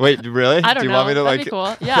 Okay. Wait, really? I don't Do you know. want me to That'd like? be cool.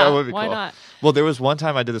 that Yeah, would be why cool. not? Well, there was one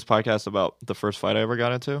time I did this podcast about the first fight I ever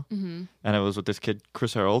got into, Mm-hmm. and it was with this kid,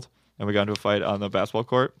 Chris Harold, and we got into a fight on the basketball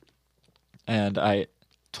court, and I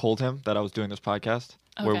told him that I was doing this podcast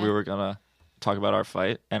where Okay. we were gonna talk about our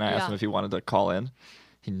fight, and I asked Yeah. him if he wanted to call in.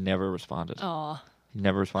 He never responded. Oh, He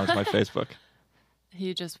never responded to my Facebook.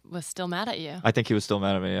 he just was still mad at you. I think he was still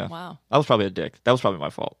mad at me. Yeah, Wow. I was probably a dick. That was probably my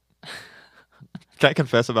fault. Can I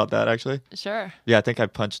confess about that? Actually, Sure. yeah, I think I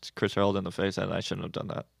punched Chris Harold in the face, and I shouldn't have done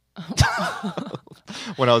that.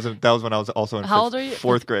 When I was that was when I was also in How old are you?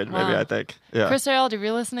 fourth grade, maybe. Wow. I think. Yeah, Chris Harold, if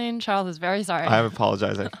you're listening, Charles is very sorry. I'm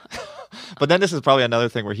apologizing. But then this is probably another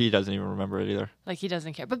thing where he doesn't even remember it either. Like he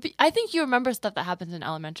doesn't care. But I think you remember stuff that happens in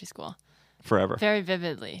elementary school Forever. very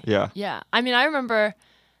vividly. Yeah. Yeah. I mean, I remember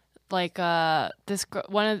like this girl,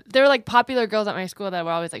 there were like popular girls at my school that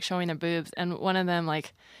were always like showing their boobs, and one of them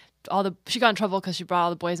like she got in trouble because she brought all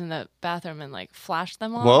the boys in the bathroom and like flashed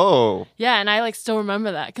them all. Whoa. Yeah, and I like still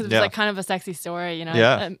remember that because it was Yeah. like kind of a sexy story, you know.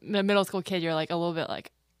 Yeah. A middle school kid, you're like a little bit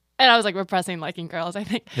like, and I was like repressing liking girls, I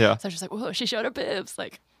think. Yeah. So I was just like, whoa, she showed her boobs,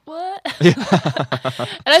 like what? Yeah.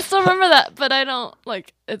 And I still remember that, but I don't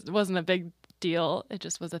like. It wasn't a big deal. It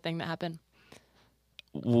just was a thing that happened.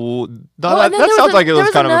 Well, no, Oh, and then that there sounds like it there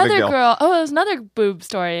was kind of a big another deal. girl. Oh, it was another boob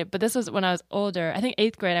story, but this was when I was older. I think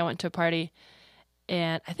 8th grade. I went to a party,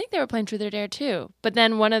 and I think they were playing Truth or Dare too. But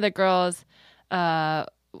then one of the girls,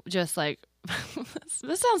 just like,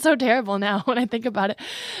 this sounds so terrible now when I think about it.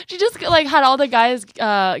 She just like had all the guys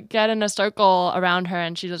get in a circle around her,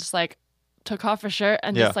 and she just like took off her shirt,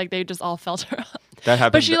 and Yeah. just like they just all felt her up. That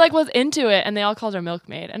happened. But she like was into it, and they all called her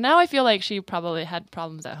milkmaid. And now I feel like she probably had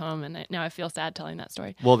problems at home, and now I feel sad telling that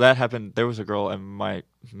story. Well, that happened. There was a girl in my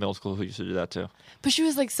middle school who used to do that too. But she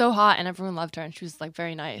was like so hot, and everyone loved her, and she was like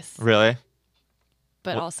very nice, Really?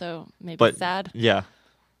 but Well, also maybe But sad. Yeah.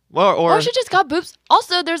 Well, Or she just got boobs.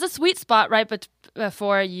 Also, there's a sweet spot right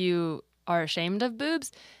before you are ashamed of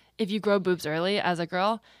boobs. If you grow boobs early as a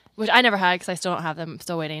girl, which I never had because I still don't have them. I'm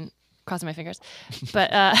still waiting, crossing my fingers. But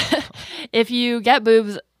if you get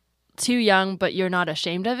boobs too young, but you're not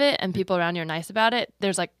ashamed of it, and people around you are nice about it,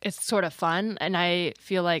 there's like it's sort of fun. And I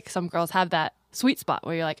feel like some girls have that sweet spot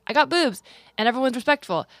where you're like, I got boobs, and everyone's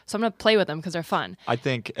respectful, so I'm gonna play with them because they're fun. I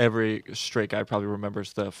think every straight guy probably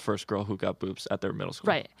remembers the first girl who got boobs at their middle school.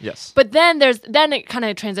 Right. Yes. But then it kind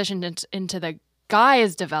of transitioned into the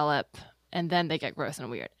guys develop, and then they get gross and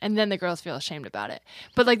weird, and then the girls feel ashamed about it.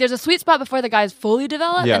 But like there's a sweet spot before the guys fully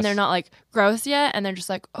develop, Yes. and they're not like gross yet, and they're just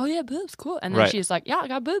like, oh yeah, boobs, cool. And then Right. she's like, yeah, I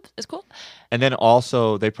got boobs, it's cool. And then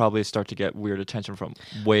also they probably start to get weird attention from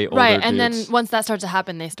way older Right, and dudes. then once that starts to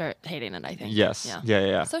happen, they start hating it, I think. Yes.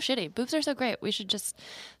 Yeah. So shitty. Boobs are so great. We should just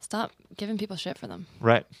stop giving people shit for them.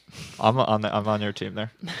 Right. I'm on your team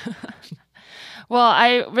there. Well,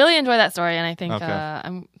 I really enjoy that story, and I think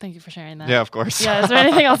Okay. thank you for sharing that. Yeah, of course. Yeah. Is there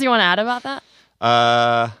anything else you want to add about that?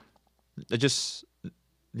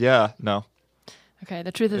 No. Okay,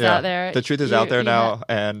 the truth is Yeah. out there. The truth is You- out there you now, ha-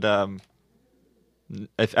 and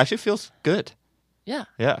it actually feels good. yeah.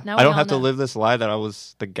 Yeah. Now I we don't all have to know. live this lie that I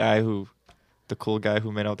was the cool guy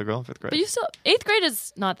who made out with the girl in 5th grade. But you still 8th grade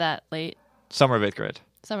is not that late. Summer of 8th grade.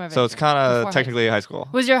 Summer of So 8th it's grade, kind before of high technically high school.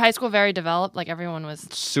 school. Was your high school very developed? Like everyone was.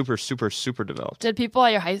 Super, super, super developed. Did people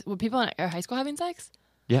at were people in your high school having sex?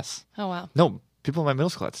 Yes. Oh wow. No, people in my middle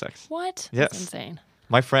school had sex. What? Yes. That's insane.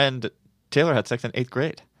 My friend Taylor had sex in 8th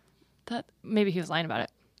grade. That maybe he was lying about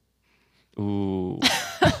it. Ooh.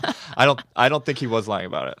 I don't think he was lying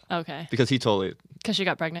about it Okay. because he totally Because she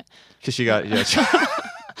got pregnant. because she got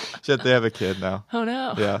they have a kid now. Oh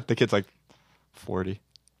no. Yeah, the kid's like 40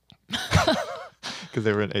 because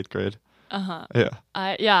they were in 8th grade.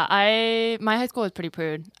 Yeah, My high school was pretty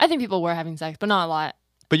prude. I think people were having sex, but not a lot.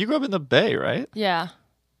 but you grew up in the Bay, right? Yeah.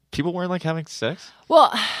 People weren't like having sex. Well,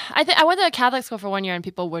 I went to a Catholic school for 1 year, and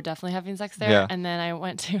people were definitely having sex there. Yeah. And then I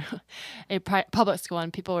went to a public school,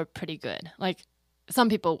 and people were pretty good. Like some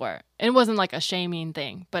people were. And it wasn't like a shaming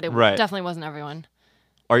thing, but it Right. definitely wasn't everyone.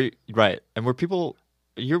 Are you right? And were people?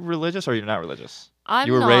 You're religious or you're not religious? I'm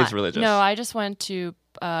You were not. raised religious. No, I just went to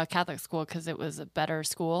Catholic school because it was a better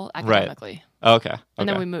school academically. Oh, okay. And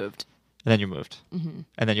then Okay. we moved. And then you moved, and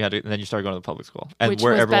then and then you started going to the public school, and Which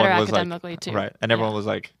where was everyone better was academically, like, too. right, and everyone Yeah. was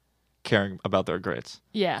like caring about their grades.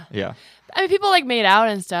 Yeah. Yeah, I mean, people like made out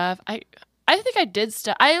and stuff. I think I did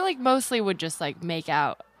stuff. I like mostly would just like make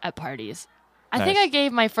out at parties. I think Nice. I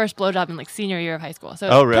gave my first blowjob in like senior year of high school. So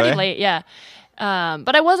it Oh, was pretty really? late, yeah.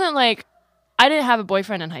 But I wasn't like, I didn't have a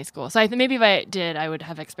boyfriend in high school. So I think maybe if I did, I would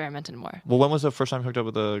have experimented more. Well, when was the first time you hooked up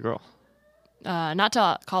with a girl? Not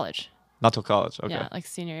till college. Not till college. Okay. Yeah, like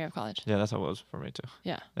senior year of college. Yeah, that's how it was for me too.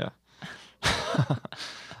 Yeah. Yeah.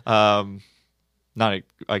 Not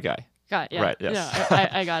a guy. Got it. Yeah. Right, yes. Yeah,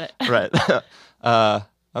 I got it. Right.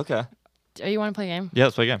 Okay. Do you want to play a game? Yeah,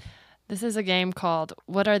 let's play a game. This is a game called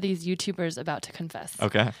What Are These YouTubers About to Confess?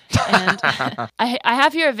 Okay. And I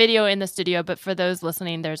have here a video in the studio, but for those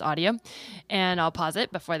listening, there's audio. And I'll pause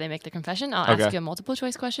it before they make the confession. I'll ask you a multiple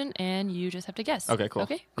choice question, and you just have to guess. Okay, cool.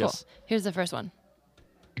 Okay, cool. Yes. Here's the first one.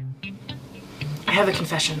 I have a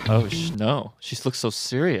confession. Oh, no. She looks so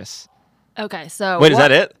serious. Okay, so... Wait, is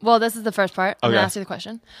that it? Well, this is the first part. I'm going Okay. to ask you the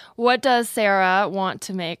question. What does Sarah want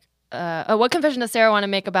to make... what confession does Sarah want to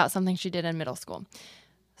make about something she did in middle school?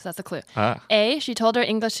 So that's a clue. A, she told her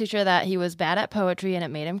English teacher that he was bad at poetry and it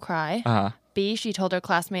made him cry. B, she told her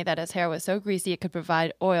classmate that his hair was so greasy it could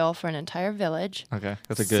provide oil for an entire village. Okay,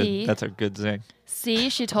 that's a good zing. C,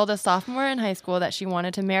 she told a sophomore in high school that she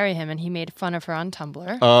wanted to marry him and he made fun of her on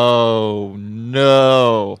Tumblr. Oh,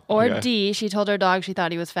 no. Or Okay. D, she told her dog she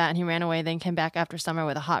thought he was fat and he ran away, then came back after summer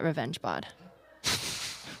with a hot revenge bod.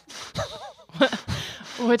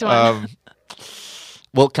 Which one?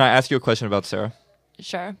 Well, can I ask you a question about Sarah?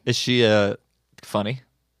 Sure. Is she funny?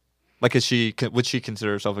 Like, would she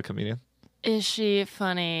consider herself a comedian? Is she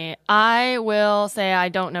funny? I will say I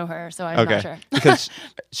don't know her, so I'm not sure. Because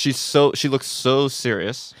she looks so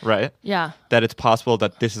serious, right? Yeah, That it's possible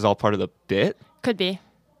that this is all part of the bit. could be.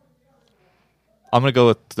 I'm gonna go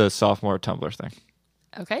with the sophomore Tumblr thing.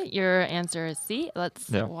 Okay, your answer is C. Let's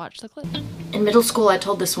watch the clip. In middle school, I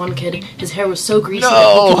told this one kid his hair was so greasy that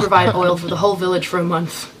No! he could provide oil for the whole village for a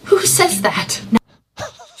month. Who says that?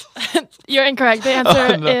 You're incorrect. The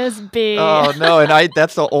answer is B. Oh no! And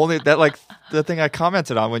that's the thing I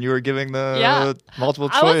commented on when you were giving the multiple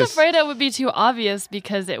choice. I was afraid it would be too obvious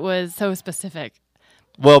because it was so specific.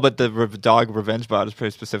 Well, but the dog revenge bot is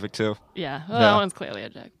pretty specific too. Yeah, well, that one's clearly a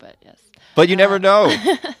joke, but yes. But you never know.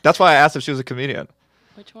 That's why I asked if she was a comedian.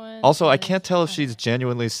 Which one? Also, I can't tell if she's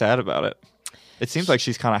genuinely sad about it. It seems like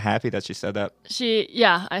she's kind of happy that she said that.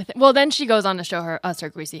 Well, then she goes on to show her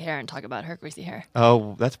greasy hair and talk about her greasy hair.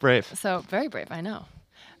 Oh, that's brave. So very brave, I know.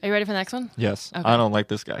 Are you ready for the next one? Yes. Okay. I don't like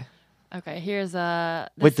this guy. Okay, here's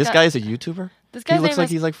Wait, this guy is a YouTuber? This He guy's looks name like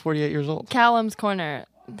is he's like 48 years old. Callum's Corner.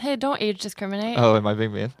 Hey, don't age discriminate. Oh, am I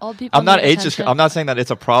being mean? Old people. I'm not need age attention. I'm not saying that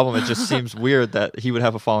it's a problem. It just seems weird that he would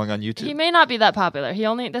have a following on YouTube. He may not be that popular.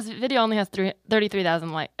 This video only has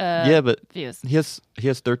 33,000 views. he has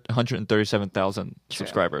 137,000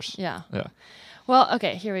 subscribers. Yeah. Yeah. Well,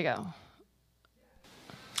 okay, here we go.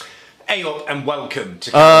 Hey up and welcome to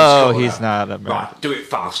Oh, Callum's Corner. he's not American. Right, do it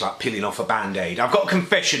fast, like peeling off a band-aid. I've got a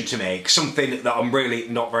confession to make, something that I'm really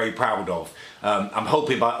not very proud of. I'm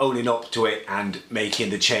hoping by owning up to it and making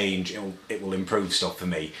the change, it will improve stuff for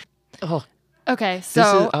me. Oh, Okay,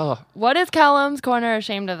 so is- what is Callum's Corner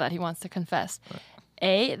ashamed of that he wants to confess?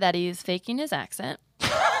 A, that he's faking his accent.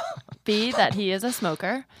 B, that he is a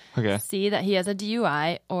smoker. okay. C, that he has a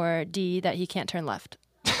DUI. Or D, that he can't turn left.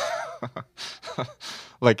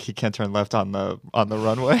 Like he can't turn left on the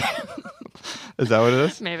runway. Is that what it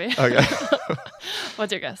is? Maybe. Okay.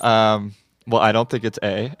 What's your guess? Well, I don't think it's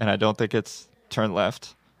A, and I don't think it's turn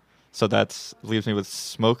left. So that leaves me with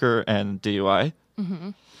smoker and DUI. Mm-hmm.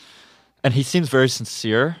 And he seems very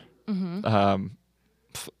sincere. Mm-hmm.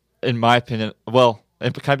 In my opinion, well,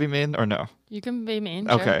 can I be mean or no? You can be mean.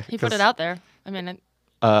 Sure. Okay, He put 'cause- it out there. I mean, it's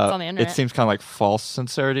on the internet. It seems kind of like false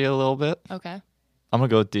sincerity a little bit. Okay. I'm gonna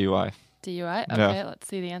go with DUI. DUI? Yeah. Okay, let's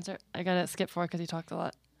see the answer. I gotta skip forward because he talked a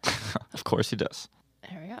lot. Of course he does.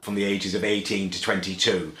 Here we go. From the ages of 18 to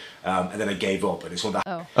 22, and then I gave up, and it's one of the...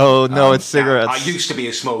 Oh. Oh no, it's now, cigarettes. I used to be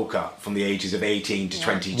a smoker from the ages of 18 to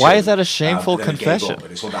 22. Why is that a shameful and then I gave confession? up,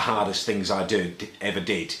 and it's one of the hardest things I ever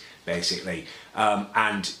did, basically.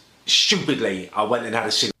 And stupidly, I went and had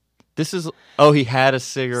a cigarette. This is. Oh, he had a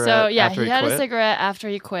cigarette. So yeah, after he had quit? a cigarette after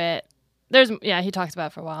he quit. He talks about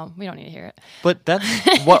it for a while. We don't need to hear it. But that's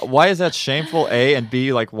what. Why is that shameful? A and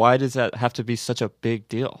B. Like, why does that have to be such a big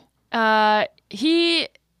deal? He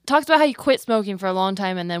talks about how he quit smoking for a long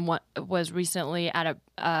time and then was recently at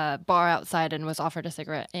a bar outside and was offered a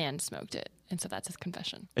cigarette and smoked it. And so that's his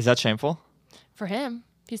confession. Is that shameful? For him,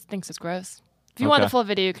 he thinks it's gross. If you want the Okay. full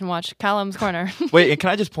video, you can watch Callum's Corner. Wait, and can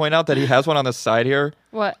I just point out that he has one on the side here?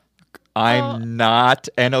 What? I'm not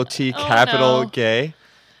NOT capital no. gay.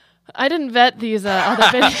 I didn't vet these other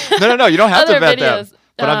videos. No. You don't have other to vet videos. them.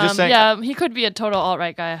 But I'm just saying. Yeah, he could be a total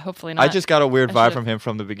alt-right guy. Hopefully not. I just got a weird I vibe should've- from him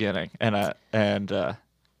from the beginning, and I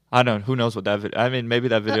don't know. Who knows what that video? I mean, maybe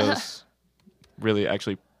that video is really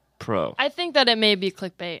actually pro. I think that it may be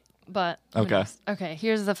clickbait, but who Okay. knows? Okay,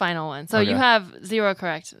 here's the final one. So Okay. you have 0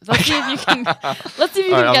 correct. Let's see if you can. Let's see if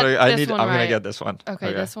you All can right, get this one I'm right. gonna get this one.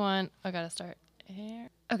 Okay, this one. I gotta start here.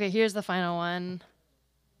 Okay, here's the final one.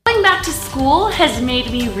 Going back to school has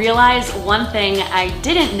made me realize one thing I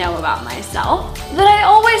didn't know about myself, that I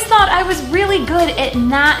always thought I was really good at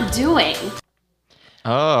not doing.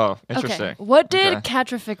 Oh, interesting. Okay. What did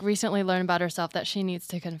Catrific recently learn about herself that she needs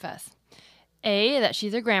to confess? A, that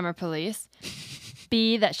she's a grammar police.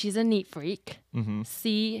 B, that she's a neat freak. Mm-hmm.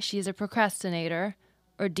 C, she's a procrastinator.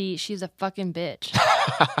 Or D, she's a fucking bitch.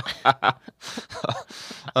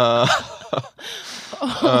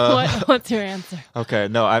 What's your answer? Okay,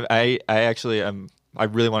 no, I actually am. I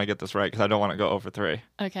really want to get this right because I don't want to go over 3.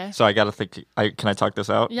 Okay. So I got to think. Can I talk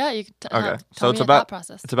this out? Yeah, you can Okay. tell So me it's your about thought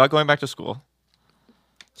process. It's about going back to school.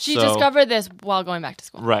 She So- discovered this while going back to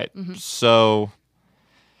school. Right. Mm-hmm. So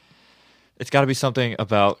it's got to be something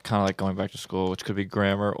about kind of like going back to school, which could be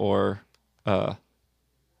grammar or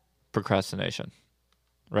procrastination.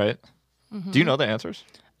 Right? Mm-hmm. Do you know the answers?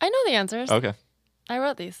 I know the answers. Okay. I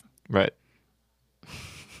wrote these. Right.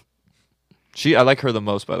 I like her the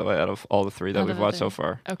most, by the way, out of all the 3 that Out of we've the watched 3. so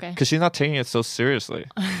far. Okay. Because she's not taking it so seriously.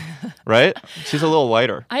 Right? She's a little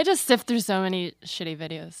lighter. I just sift through so many shitty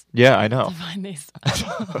videos Yeah, I know. to find these.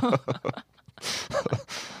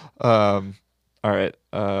 All right.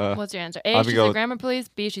 What's your answer? I'm A, gonna she's go a with- grammar police.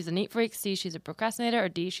 B, she's a neat freak. C, she's a procrastinator. Or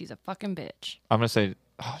D, she's a fucking bitch. I'm going to say,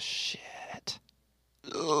 oh, shit.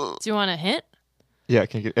 Do you want a hint? Yeah,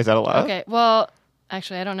 is that allowed? Okay, well,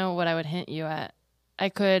 actually, I don't know what I would hint you at. I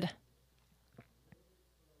could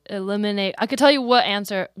eliminate. I could tell you one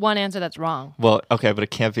answer that's wrong. Well, okay, but it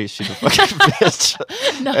can't be she's a fucking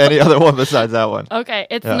bitch. Any other one besides that one. Okay,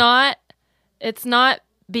 it's Yeah. not. It's not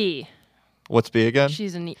B. What's B again?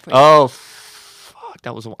 She's a neat freak. Oh, fuck.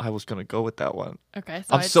 I was going to go with that one. Okay,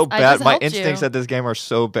 so I'm so I bad. just My helped instincts you. at this game are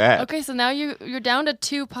so bad. Okay, so now you're down to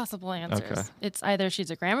 2 possible answers. Okay. It's either she's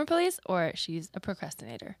a grammar police or she's a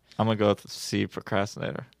procrastinator. I'm going to go with C,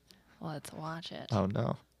 procrastinator. Let's watch it. Oh,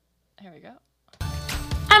 no. Here we go.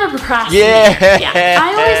 I'm a procrastinator. Yeah.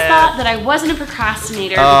 I always thought that I wasn't a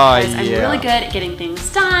procrastinator Oh, because I'm yeah. really good at getting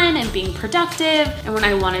things done and being productive. And when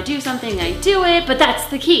I want to do something, I do it. But that's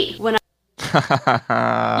the key. When You're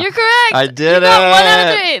correct. I did you got 1 out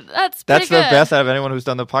of it. 3. That's That's pretty the good. best out of anyone who's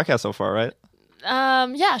done the podcast so far, right?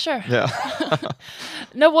 Yeah, sure. Yeah.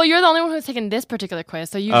 No, well, you're the only one who's taken this particular quiz,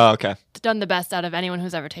 so you've Oh, okay. done the best out of anyone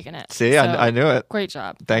who's ever taken it. See, So, I knew it. Great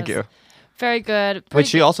job. Thank That was you. Very good. Wait, Pretty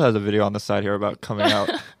she good. also has a video on the side here about coming out.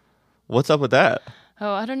 What's up with that?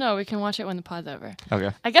 Oh, I don't know. We can watch it when the pod's over. Okay.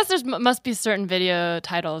 I guess there's must be certain video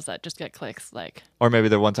titles that just get clicks, like Or maybe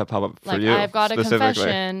the ones that pop up for you I've got a specifically.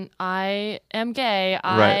 confession. I am gay.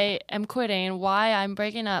 I Right. am quitting. Why I'm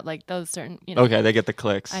breaking up. Like those certain. You know. Okay, they get the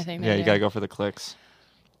clicks. I think they Yeah, you do. gotta go for the clicks.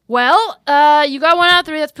 Well, you got 1 out of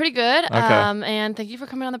 3. That's pretty good. Okay. And thank you for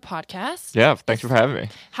coming on the podcast. Yeah, thanks for having me.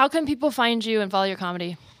 How can people find you and follow your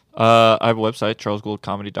comedy? I have a website,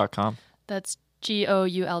 charlesgouldcomedy.com. That's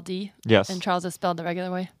GOULD. Yes. And Charles is spelled the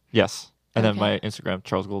regular way. Yes. And then Okay. my Instagram,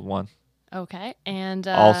 charlesgould1. Okay. And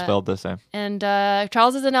All spelled the same. And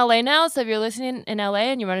Charles is in LA now, so if you're listening in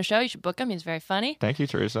LA and you run a show, you should book him. He's very funny. Thank you,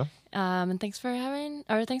 Teresa. And thanks for coming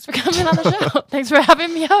on the show. Thanks for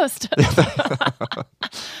having me host.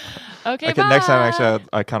 Okay, bye. Next time, actually,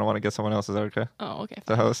 I kind of want to get someone else. Is that okay? Oh, okay.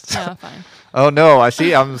 The host. Yeah, fine. Oh, no. I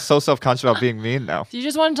see. I'm so self-conscious about being mean now. You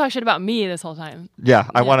just want to talk shit about me this whole time. Yeah,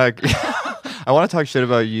 I want to I want to talk shit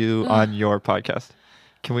about you on your podcast.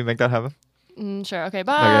 Can we make that happen? Sure. Okay,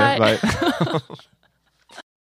 bye. Okay, bye.